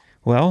doing?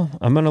 Well,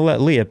 I'm gonna let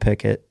Leah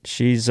pick it.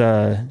 She's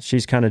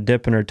kind of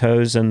dipping her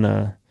toes in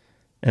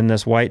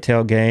this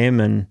whitetail game,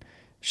 and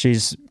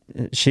she's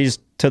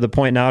to the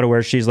point now to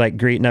where she's like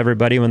greeting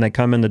everybody when they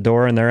come in the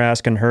door, and they're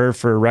asking her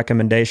for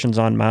recommendations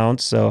on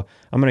mounts. So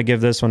I'm gonna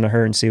give this one to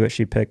her and see what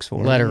she picks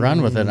for. Let her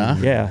run with it, huh?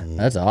 Yeah,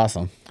 that's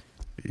awesome.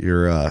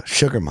 Your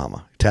sugar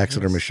mama,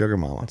 taxidermy sugar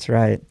mama. That's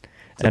right.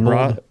 It's a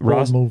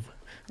bold move.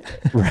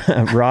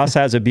 Ross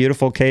has a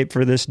beautiful cape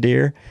for this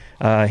deer.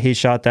 He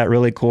shot that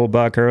really cool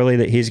buck early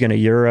that he's going to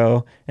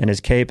Euro, and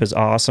his cape is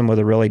awesome with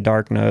a really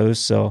dark nose.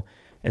 So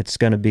it's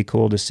going to be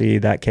cool to see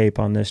that cape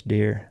on this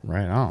deer.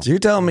 Right on. So you're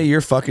telling me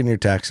you're fucking your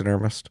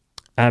taxidermist?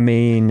 I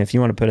mean, if you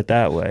want to put it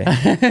that way.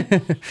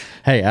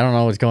 Hey, I don't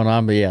know what's going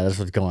on, but yeah, that's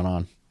what's going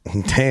on.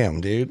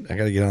 Damn, dude. I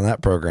got to get on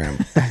that program.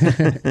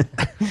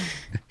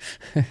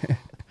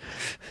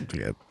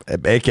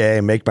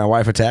 AKA make my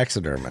wife a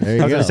taxidermist. There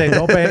you I was go. going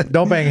to say,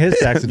 don't bang his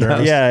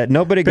taxidermist. Yeah,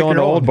 nobody Pick going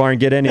to your Old own. Barn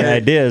get any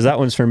ideas. That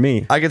one's for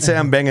me. I could say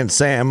I'm banging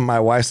Sam. My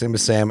wife's name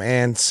is Sam,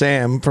 and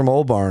Sam from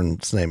Old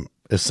Barn's name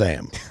is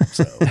Sam.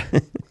 So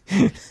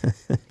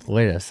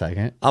Wait a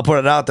second. I'll put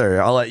it out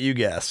there. I'll let you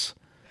guess.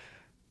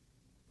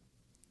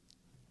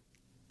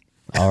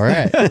 All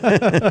right.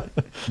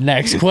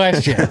 Next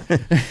question.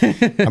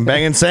 I'm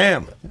banging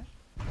Sam.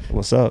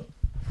 What's up?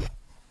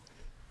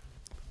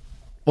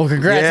 Well,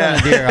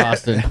 congrats on the deer,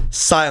 Austin.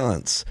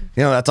 Silence.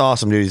 You know, that's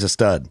awesome, dude. He's a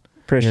stud.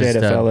 Appreciate Yes,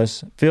 it,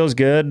 fellas. Feels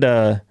good.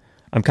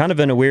 I'm kind of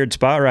in a weird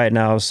spot right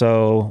now,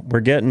 so we're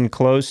getting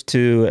close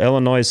to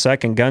Illinois'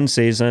 second gun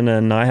season,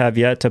 and I have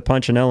yet to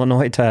punch an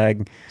Illinois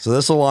tag. So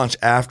this will launch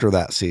after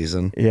that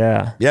season.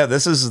 Yeah. Yeah,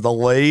 this is the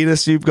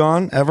latest you've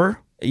gone ever?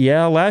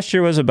 Yeah, last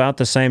year was about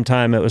the same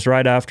time. It was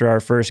right after our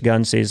first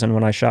gun season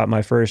when I shot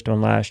my first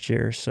one last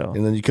year. So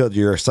And then you killed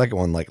your second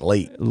one like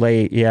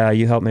late. Yeah,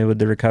 you helped me with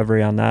the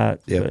recovery on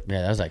that. Yeah. But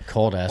Yeah, that was like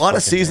cold ass. A lot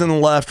of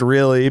season left,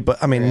 really,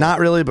 but I mean, not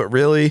really, but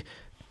really.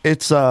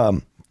 It's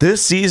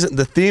this season.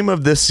 The theme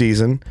of this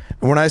season,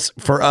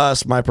 for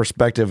us, my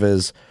perspective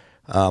is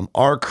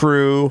our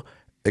crew,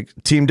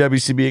 Team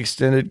WCB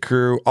extended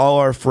crew, all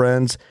our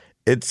friends.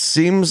 It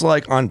seems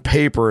like on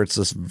paper, it's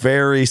this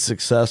very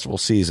successful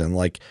season.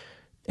 Like,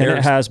 and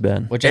it has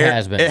been. Which it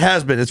has been. It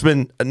has been. It's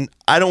been.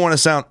 I don't want to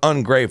sound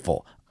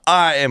ungrateful.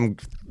 I am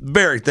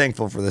very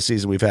thankful for the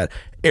season we've had.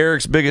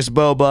 Eric's biggest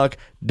bow buck,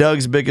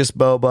 Doug's biggest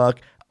bow buck.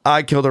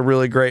 I killed a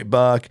really great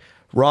buck.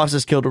 Ross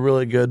has killed a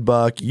really good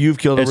buck. You've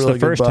killed a really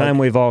good buck. It's the first time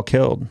we've all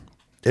killed.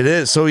 It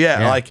is. So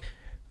yeah, like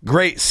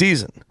great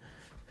season.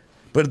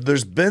 But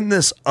there's been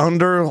this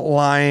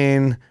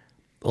underlying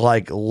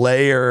like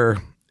layer,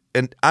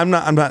 and I'm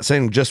not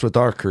saying just with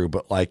our crew,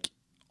 but like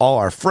all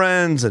our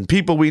friends and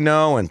people we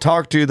know and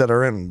talk to that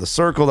are in the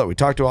circle that we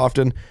talk to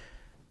often.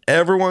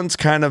 Everyone's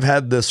kind of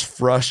had this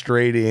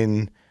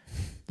frustrating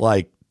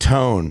like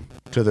tone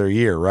to their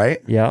year,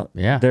 right? Yeah.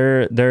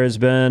 There has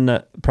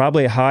been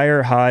probably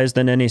higher highs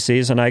than any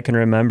season I can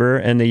remember,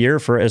 and the year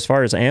for as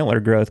far as antler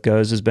growth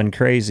goes has been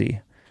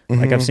crazy.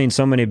 Like I've seen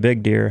so many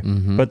big deer,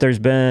 but there's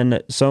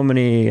been so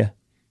many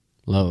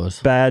lows,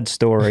 bad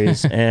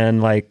stories,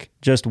 and like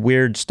just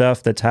weird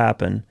stuff that's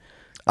happened.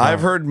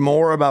 I've heard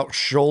more about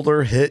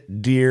shoulder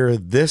hit deer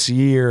this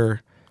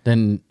year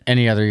than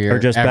any other year, or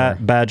just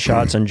bad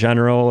shots in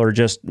general, or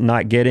just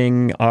not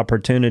getting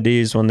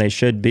opportunities when they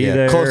should be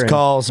there. Close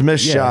calls,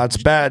 missed shots,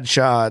 bad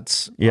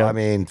shots. Yeah. I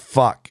mean,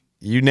 fuck,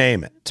 you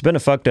name it. It's been a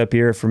fucked up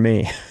year for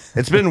me.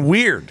 It's been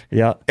weird.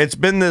 Yeah. It's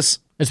been this.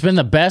 It's been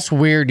the best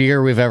weird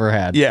year we've ever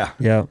had. Yeah.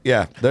 Yeah.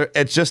 Yeah.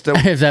 It's just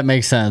if that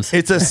makes sense.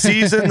 It's a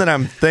season that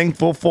I'm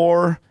thankful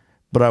for,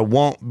 but I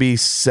won't be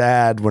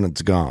sad when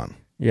it's gone.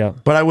 Yeah.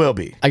 But I will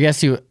be.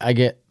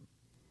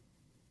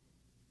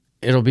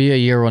 It'll be a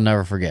year we'll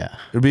never forget.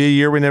 It'll be a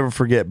year we never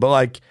forget. But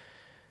like,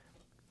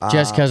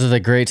 just because of the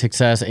great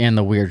success and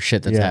the weird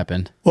shit that's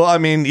happened. Well, I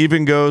mean,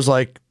 even goes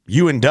like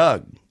you and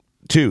Doug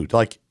too.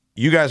 Like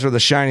you guys are the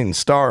shining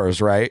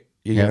stars, right?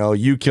 You know,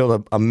 you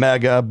killed a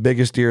mega,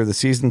 biggest deer of the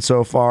season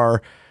so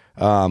far.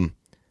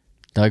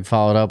 Doug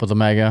followed up with a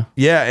mega.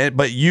 Yeah,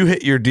 but you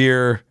hit your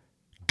deer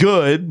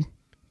good,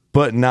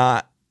 but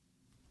not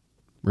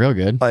Real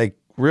good. Like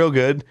real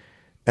good.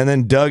 And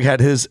then Doug had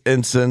his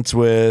instance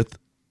with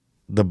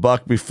the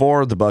buck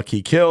before, the buck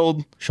he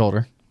killed.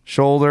 Shoulder.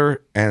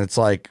 And it's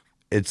like,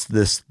 it's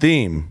this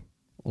theme.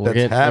 Look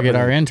at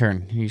our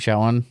intern. He shot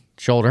one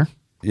shoulder.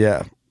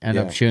 Yeah.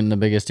 Ended up shooting the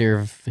biggest deer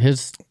of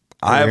his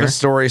I have a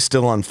story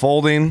still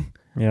unfolding.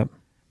 Yep.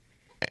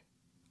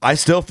 I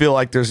still feel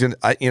like there's gonna,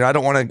 I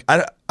don't want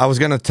to. I was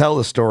gonna tell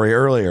the story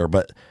earlier,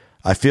 but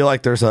I feel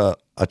like there's a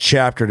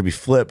chapter to be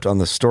flipped on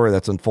the story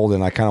that's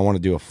unfolding. I kind of want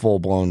to do a full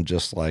blown,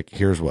 just like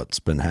here's what's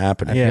been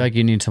happening. I feel like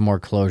you need some more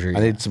closure. I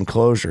need some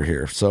closure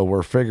here. So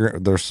we're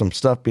figuring. There's some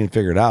stuff being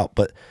figured out,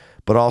 but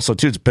also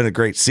too, it's been a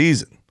great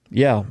season.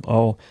 Yeah.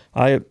 Oh,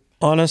 I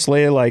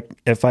honestly, like,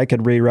 if I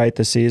could rewrite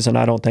the season,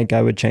 I don't think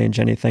I would change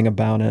anything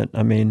about it.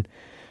 I mean,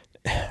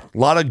 a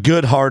lot of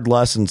good, hard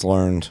lessons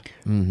learned.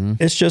 Mm-hmm.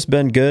 It's just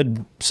been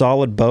good,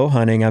 solid bow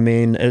hunting. I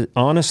mean,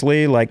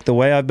 honestly, like the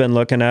way I've been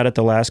looking at it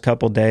the last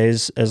couple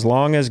days, as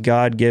long as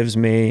God gives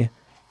me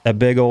a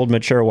big old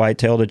mature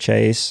whitetail to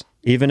chase,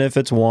 even if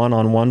it's one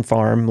on one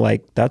farm,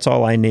 like that's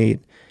all I need.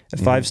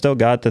 If I've still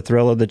got the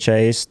thrill of the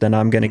chase, then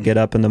I'm going to get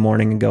up in the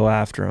morning and go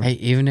after him. Hey,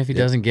 even if he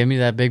doesn't give me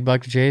that big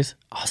buck to chase,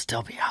 I'll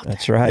still be out there.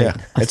 That's right. Yeah,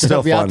 I'll it's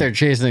still be fun. out there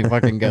chasing the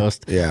fucking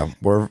ghost. Yeah,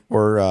 we're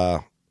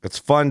it's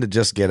fun to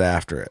just get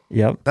after it.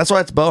 Yep. That's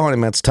why it's bow hunting,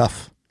 man. It's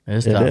tough. It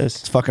is tough.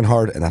 It's fucking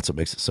hard, and that's what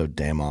makes it so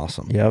damn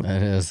awesome. Yep.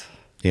 It is.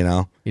 You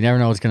know? You never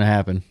know what's going to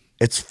happen.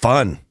 It's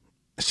fun.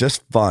 It's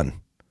just fun.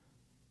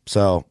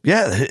 So,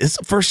 yeah, it's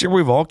the first year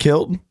we've all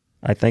killed.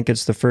 I think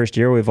it's the first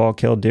year we've all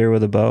killed deer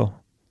with a bow.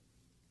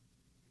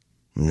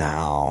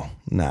 No,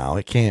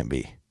 it can't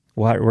be.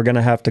 Well, we're going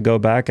to have to go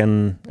back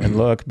and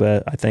look,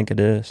 but I think it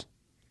is.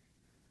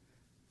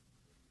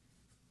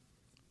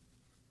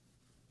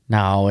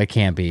 No, it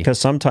can't be. Because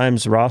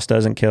sometimes Ross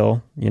doesn't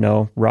kill.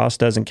 Ross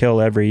doesn't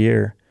kill every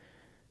year.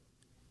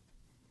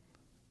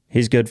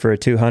 He's good for a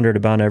 200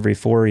 about every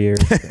 4 years.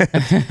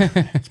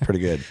 It's pretty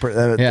good.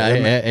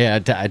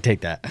 I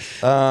take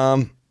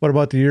that. What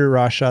about the year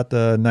Ross shot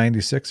the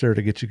 96er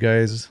to get you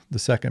guys the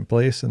second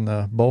place in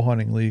the bow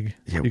hunting league?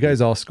 Yeah, you guys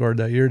all scored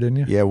that year, didn't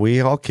you? Yeah,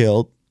 we all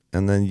killed.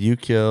 And then you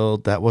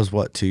killed, that was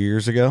what, 2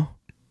 years ago?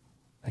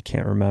 I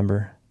can't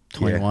remember.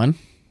 21? Yeah.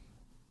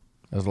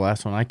 That was the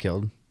last one I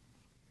killed.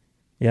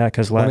 Yeah,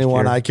 because last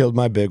 21, year. I killed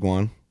my big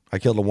one. I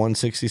killed a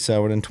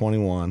 167 in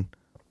 21.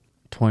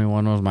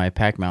 21 was my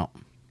pack mount.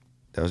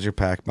 That was your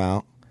pack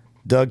mount.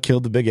 Doug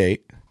killed the big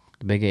 8.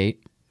 The big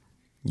 8.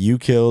 You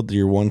killed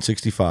your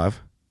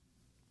 165.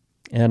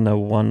 And the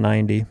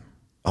 190.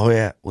 Oh,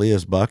 yeah.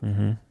 Leah's buck.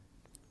 Mm-hmm.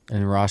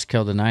 And Ross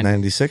killed the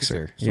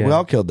 96er. So we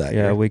all killed that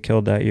year. Yeah, we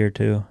killed that year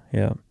too.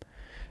 Yeah.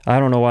 I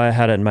don't know why I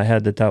had it in my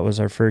head that was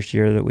our first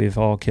year that we've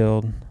all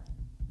killed.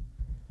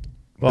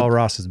 Well,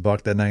 Ross's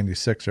buck, that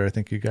 96er, I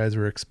think you guys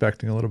were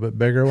expecting a little bit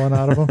bigger one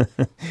out of him.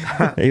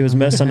 He was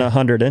missing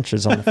 100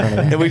 inches on the front of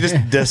it. And we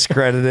just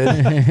discredited.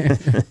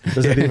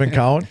 Does it even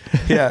count?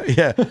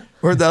 Yeah.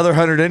 Where'd the other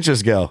 100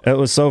 inches go? It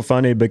was so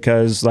funny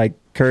because like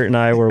Kurt and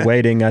I were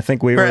waiting. I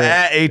think we were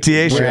at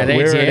ATA show.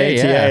 We were at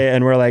ATA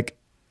and we're like,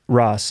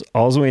 Ross,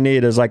 all we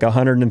need is like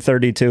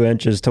 132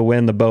 inches to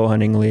win the bow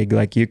hunting league.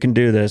 Like, you can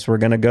do this. We're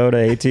going to go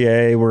to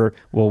ATA.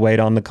 We'll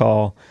wait on the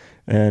call.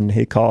 And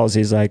he calls.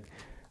 He's like,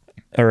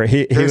 or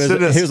he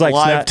was like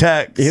live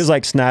text. He was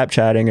like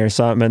Snapchatting or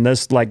something, and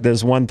this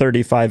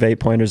 135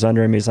 8-pointers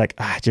under him. He's like,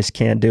 I just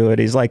can't do it.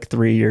 He's like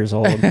 3 years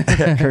old.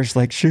 Kurt's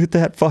like, shoot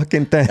that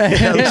fucking thing,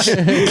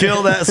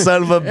 kill that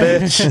son of a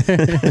bitch.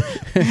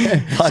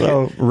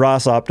 So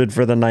Ross opted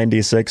for the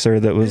 96er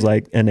that was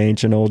like an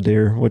ancient old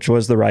deer, which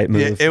was the right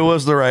move. Yeah, it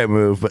was the right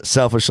move, but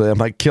selfishly, I'm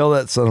like, kill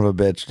that son of a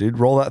bitch, dude.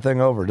 Roll that thing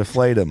over,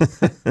 deflate him.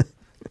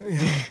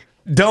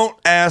 Don't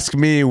ask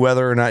me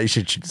whether or not you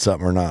should shoot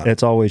something or not.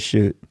 It's always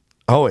shoot.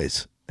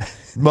 Always.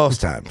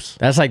 Most times.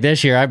 That's like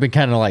this year. I've been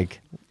kind of like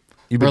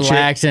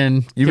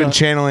relaxing. You've been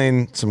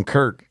channeling some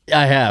Kurt.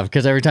 I have,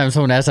 because every time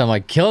someone asks, I'm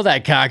like, kill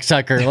that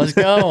cocksucker. Let's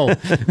go.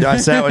 I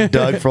sat with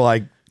Doug for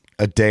like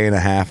a day and a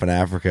half in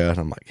Africa, and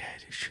I'm like, hey,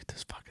 dude, shoot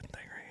this fucking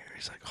thing right here.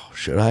 He's like, oh,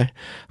 should I?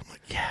 I'm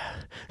like, yeah.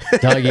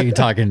 Doug, you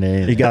talking to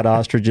me. He got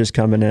ostriches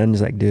coming in.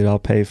 He's like, dude, I'll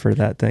pay for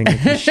that thing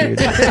if you shoot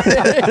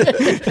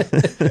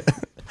it.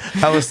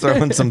 I was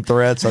throwing some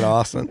threats at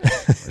Austin.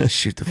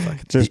 Shoot the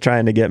fucking just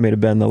trying to get me to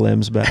bend the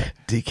limbs back.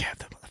 Decap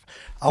them.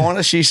 I want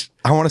to see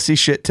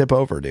shit tip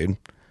over, dude.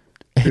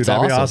 Dude,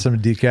 that'd be awesome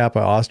to decap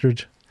an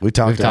ostrich. We've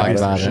talked about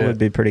it. It would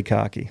be pretty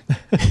cocky.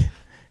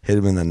 Hit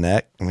him in the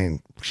neck. I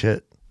mean,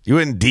 shit. You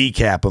wouldn't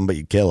decap him, but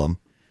you'd kill him.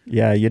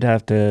 Yeah, you'd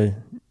have to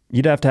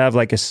have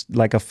like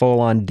a full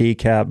on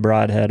decap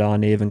broadhead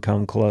on to even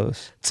come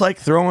close. It's like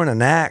throwing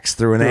an axe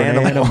through an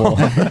animal.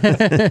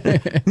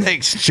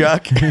 Thanks,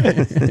 Chuck.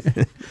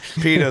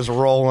 PETA's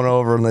rolling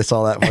over when they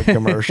saw that fucking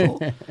commercial.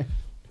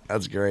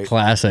 That's great.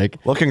 Classic.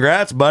 Well,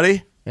 congrats,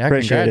 buddy. Yeah,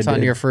 congrats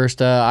on your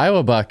first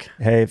Iowa buck.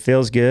 Hey, it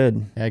feels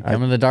good. Yeah,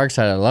 come to the dark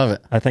side. I love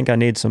it. I think I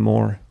need some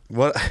more.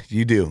 What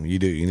you do? You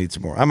need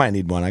some more. I might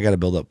need one. I got to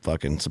build up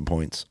fucking some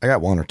points. I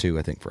got 1 or 2,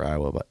 I think, for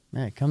Iowa, but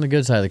yeah, come to the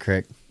good side of the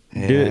creek.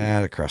 Yeah,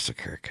 across the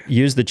creek.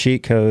 Use the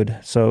cheat code.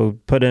 So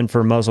put in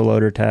for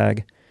muzzleloader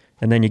tag,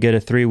 And then you get a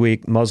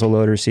 3-week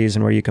muzzleloader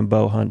season where you can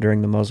bow hunt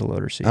during the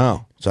muzzleloader season.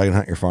 Oh, so I can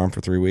hunt your farm for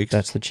 3 weeks?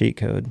 That's the cheat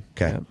code.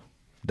 Okay. Yep.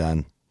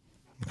 Done.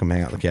 Come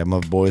hang out with the cabin.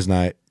 Have a boys'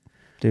 night.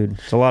 Dude,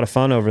 it's a lot of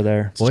fun over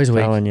there. Boys'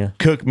 week. Telling you.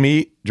 Cook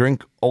meat,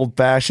 drink old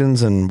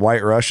fashions and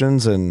white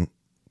Russians, and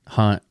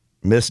hunt.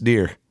 Miss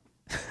deer.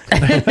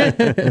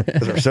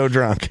 Because we're so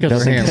drunk.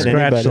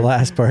 Scratch the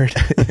last part.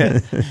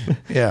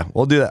 Yeah,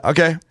 we'll do that.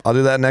 Okay, I'll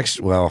do that next.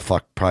 Well,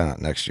 fuck, probably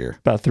not next year.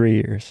 About 3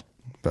 years.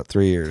 About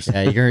 3 years.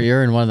 Yeah,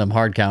 you're in one of them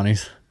hard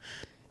counties.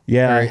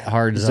 Yeah. Very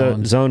hard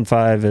zones. Zone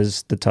 5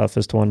 is the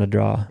toughest one to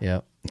draw.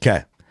 Yep.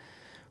 Okay.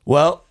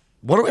 Well,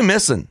 what are we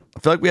missing? I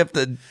feel like we have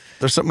to.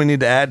 There's something we need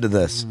to add to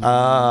this. We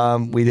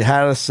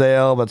had a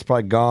sale, but it's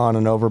probably gone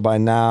and over by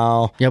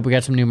now. Yep, we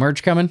got some new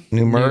merch coming.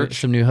 New merch.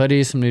 Some new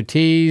hoodies, some new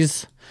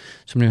tees,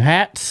 some new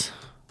hats.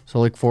 So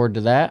look forward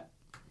to that.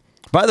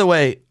 By the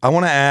way, I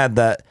want to add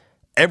that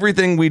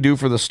everything we do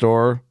for the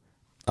store,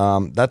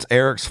 that's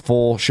Eric's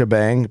full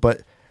shebang,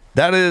 but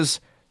that is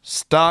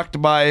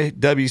stocked by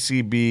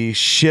WCB,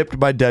 shipped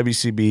by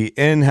WCB,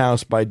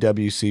 in-house by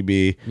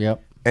WCB.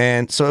 Yep.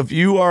 And so if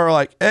you are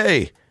like,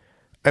 hey,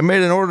 I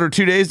made an order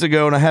 2 days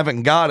ago and I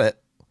haven't got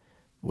it,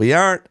 we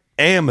aren't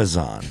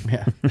Amazon.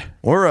 Yeah.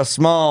 We're a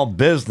small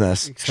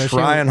business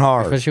trying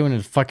hard. Especially when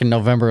it's fucking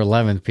November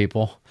 11th,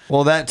 people.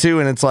 Well, that too,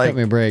 and it's like, Cut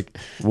me a break.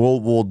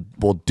 We'll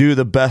do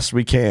the best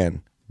we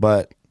can,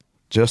 but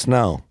just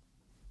know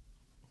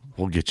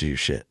we'll get you your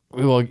shit.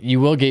 You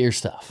will get your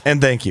stuff.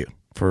 And thank you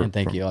And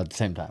thank you at the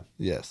same time.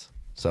 Yes.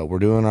 So we're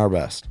doing our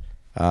best.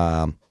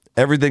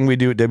 Everything we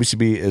do at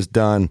WCB is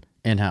done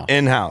in-house.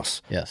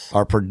 In-house. Yes.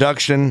 Our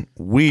production,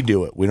 we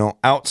do it. We don't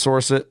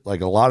outsource it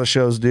like a lot of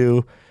shows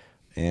do,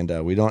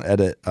 and we don't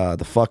edit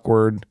the fuck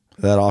word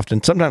that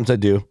often. Sometimes I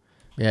do.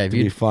 Yeah, if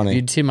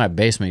you'd see my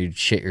basement, you'd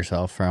shit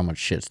yourself for how much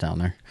shit's down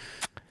there.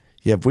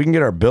 Yeah, if we can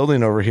get our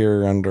building over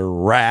here under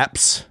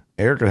wraps,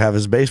 Eric could have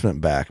his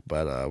basement back.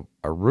 But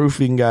our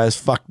roofing guys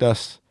fucked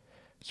us,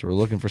 so we're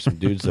looking for some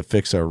dudes to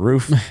fix our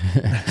roof.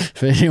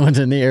 If anyone's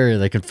in the area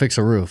that could fix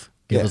a roof,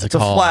 give us a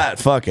call. It's a flat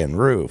fucking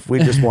roof. We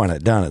just want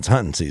it done. It's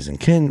hunting season.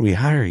 Can we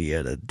hire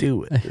you to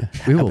do it?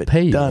 We will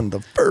pay you. Done the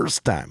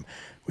first time.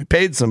 We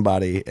paid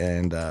somebody,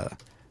 and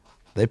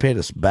they paid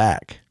us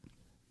back.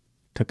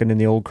 Took it in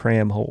the old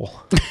cram hole.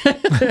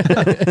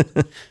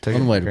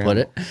 One way to put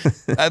it.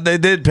 They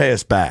did pay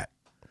us back.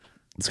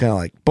 It's kind of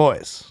like,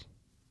 boys,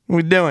 what are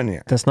we doing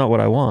here? That's not what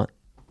I want.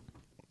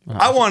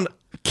 I want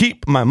to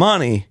keep my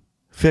money,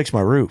 fix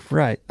my roof.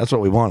 Right. That's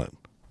what we wanted.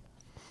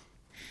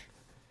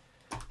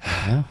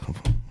 Yeah.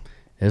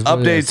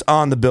 Updates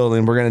on the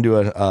building. We're going to do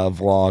a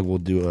vlog. We'll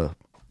do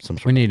some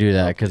sort We need to do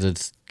that because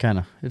it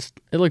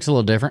looks a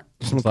little different.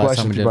 Some It's the last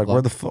time questions. we did Like,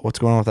 a vlog. what's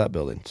going on with that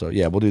building? So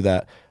yeah, we'll do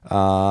that. We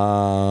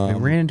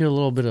ran into a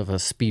little bit of a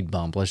speed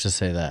bump. Let's just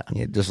say that.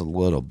 Yeah, just a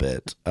little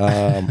bit.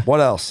 What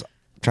else?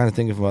 Trying to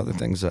think of other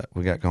things that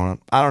we got going on.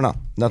 I don't know.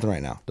 Nothing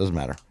right now. Doesn't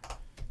matter.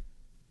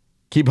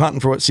 Keep hunting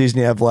for what season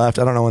you have left.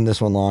 I don't know when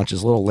this one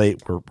launches. A little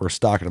late. We're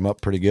stocking them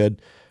up pretty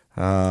good.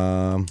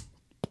 We'll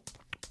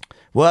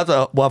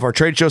have our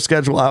trade show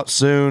schedule out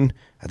soon.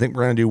 I think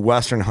we're going to do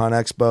Western Hunt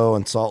Expo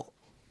in Salt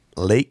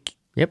Lake.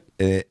 Yep.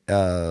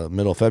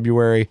 Middle of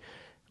February.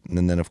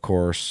 And then, of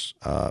course,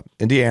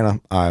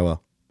 Indiana, Iowa,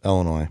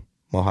 Illinois,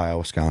 Ohio,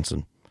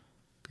 Wisconsin.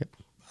 Yep.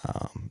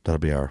 That'll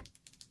be our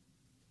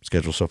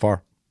schedule so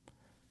far.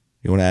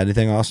 You want to add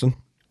anything, Austin?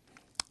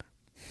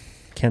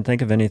 Can't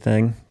think of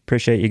anything.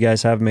 Appreciate you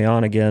guys having me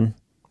on again.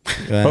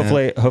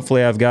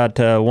 Hopefully I've got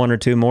one or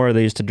two more of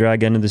these to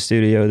drag into the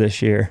studio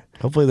this year.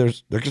 Hopefully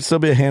there could still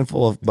be a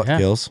handful of buck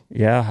kills.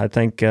 Yeah, I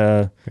think we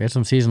got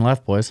some season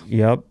left, boys.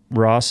 Yep.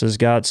 Ross has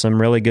got some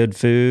really good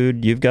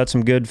food. You've got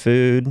some good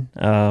food.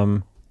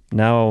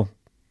 Now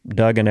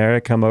Doug and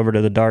Eric come over to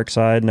the dark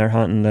side and they're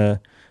hunting the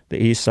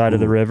east side of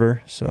the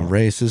river. So the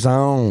race is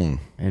on.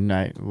 And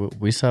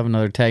we still have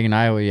another tag in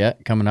Iowa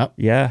yet coming up.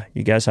 Yeah,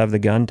 you guys have the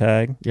gun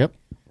tag. Yep.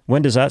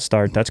 When does that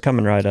start? That's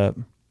coming right up.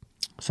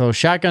 So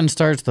shotgun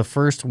starts the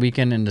first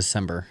weekend in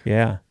December.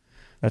 Yeah,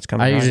 that's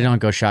coming. I usually don't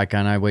go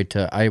shotgun. I wait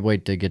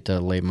to get to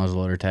late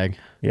muzzleloader tag.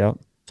 Yep.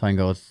 So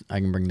I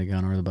can bring the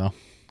gun or the bow.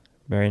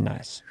 Very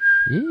nice.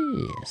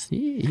 Yes.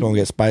 It's gonna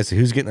get spicy.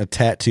 Who's getting a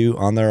tattoo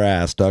on their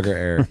ass, Doug or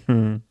Eric?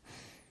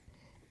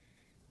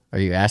 Are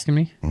you asking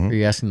me? Or are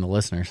you asking the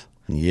listeners?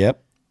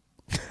 Yep.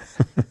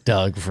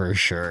 Doug for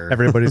sure.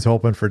 Everybody's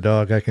hoping for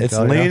Doug. I can It's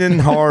tell you. leaning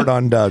hard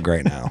on Doug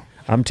right now.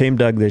 I'm Team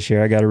Doug this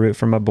year. I got to root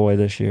for my boy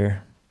this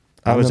year.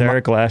 I was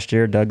Eric last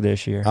year, Doug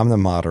this year. I'm the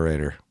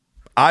moderator.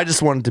 I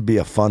just want it to be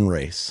a fun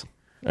race.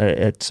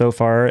 So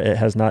far, it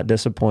has not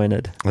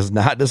disappointed. Has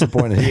not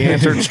disappointed. He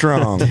answered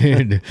strong.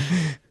 Dude.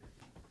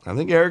 I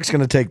think Eric's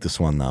going to take this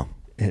one, though.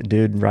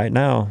 Dude, right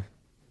now.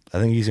 I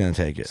think he's going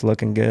to take it. It's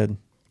looking good.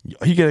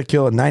 You got to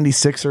kill a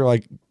 96er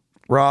like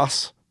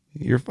Ross.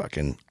 You're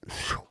fucking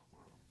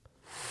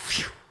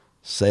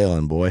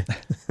sailing, boy.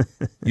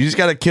 You just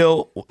got to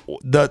kill.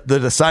 The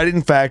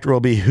deciding factor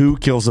will be who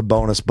kills a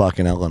bonus buck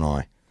in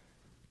Illinois.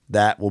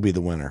 That will be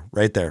the winner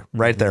right there.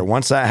 Right there.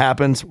 Once that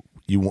happens,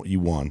 you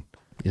won.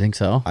 You think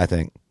so? I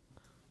think.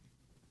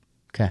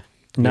 Okay.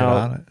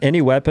 Now,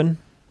 any weapon?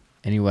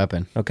 Any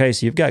weapon. Okay,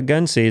 so you've got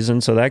gun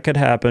season, so that could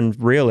happen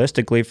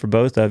realistically for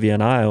both of you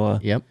in Iowa.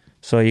 Yep.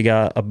 So you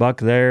got a buck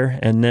there,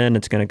 and then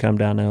it's going to come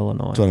down to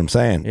Illinois. That's what I'm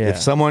saying. Yeah. If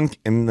someone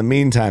in the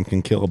meantime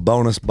can kill a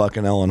bonus buck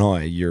in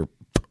Illinois, you're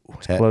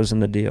closing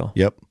the deal.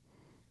 Yep.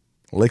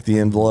 Lick the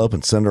envelope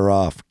and send her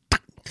off.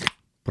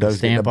 Put a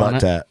stamp on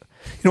it. Tat.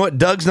 You know what?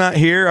 Doug's not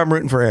here. I'm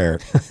rooting for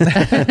Eric. Hey,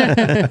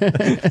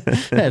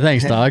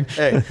 thanks, dog.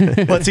 Hey,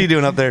 what's he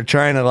doing up there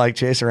trying to like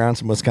chase around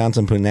some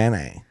Wisconsin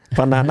punane?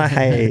 Banana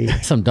hay.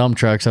 Some dump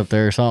trucks up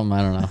there or something.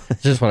 I don't know.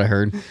 It's just what I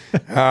heard. All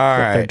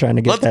right. They're trying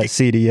to get that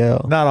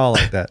CDL. Not all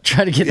like that.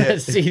 Try to get that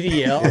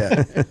CDL.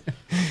 Yeah.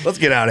 Let's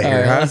get out of here. All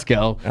right, huh? let's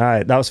go. All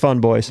right, that was fun,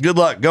 boys. Good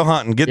luck. Go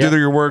hunting. Get through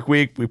your work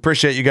week. We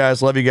appreciate you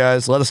guys. Love you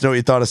guys. Let us know what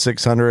you thought of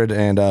 600.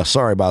 And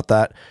sorry about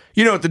that.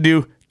 You know what to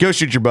do. Go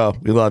shoot your bow.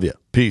 We love you.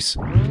 Peace.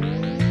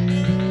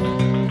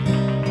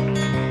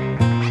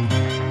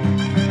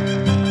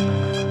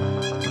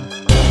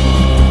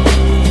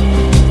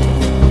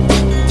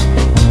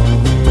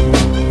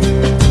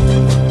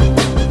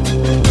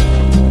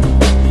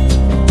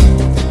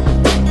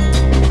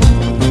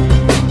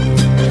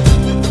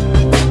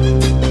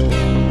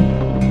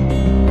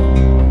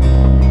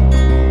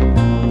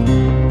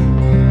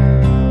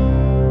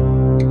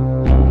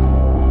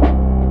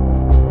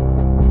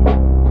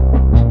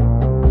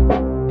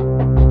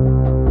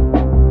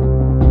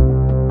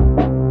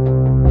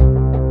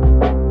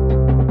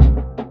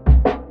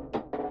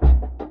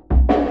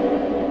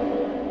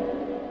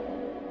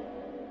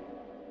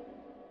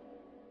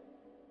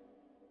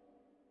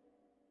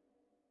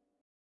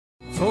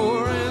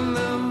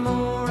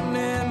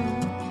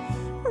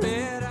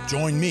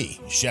 Join me,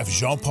 Chef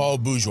Jean-Paul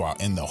Bourgeois,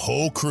 and the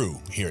whole crew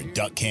here at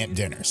Duck Camp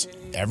Dinners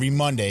every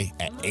Monday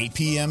at 8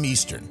 p.m.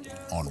 Eastern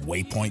on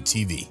Waypoint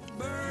TV.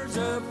 Birds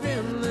up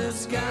in the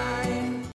sky.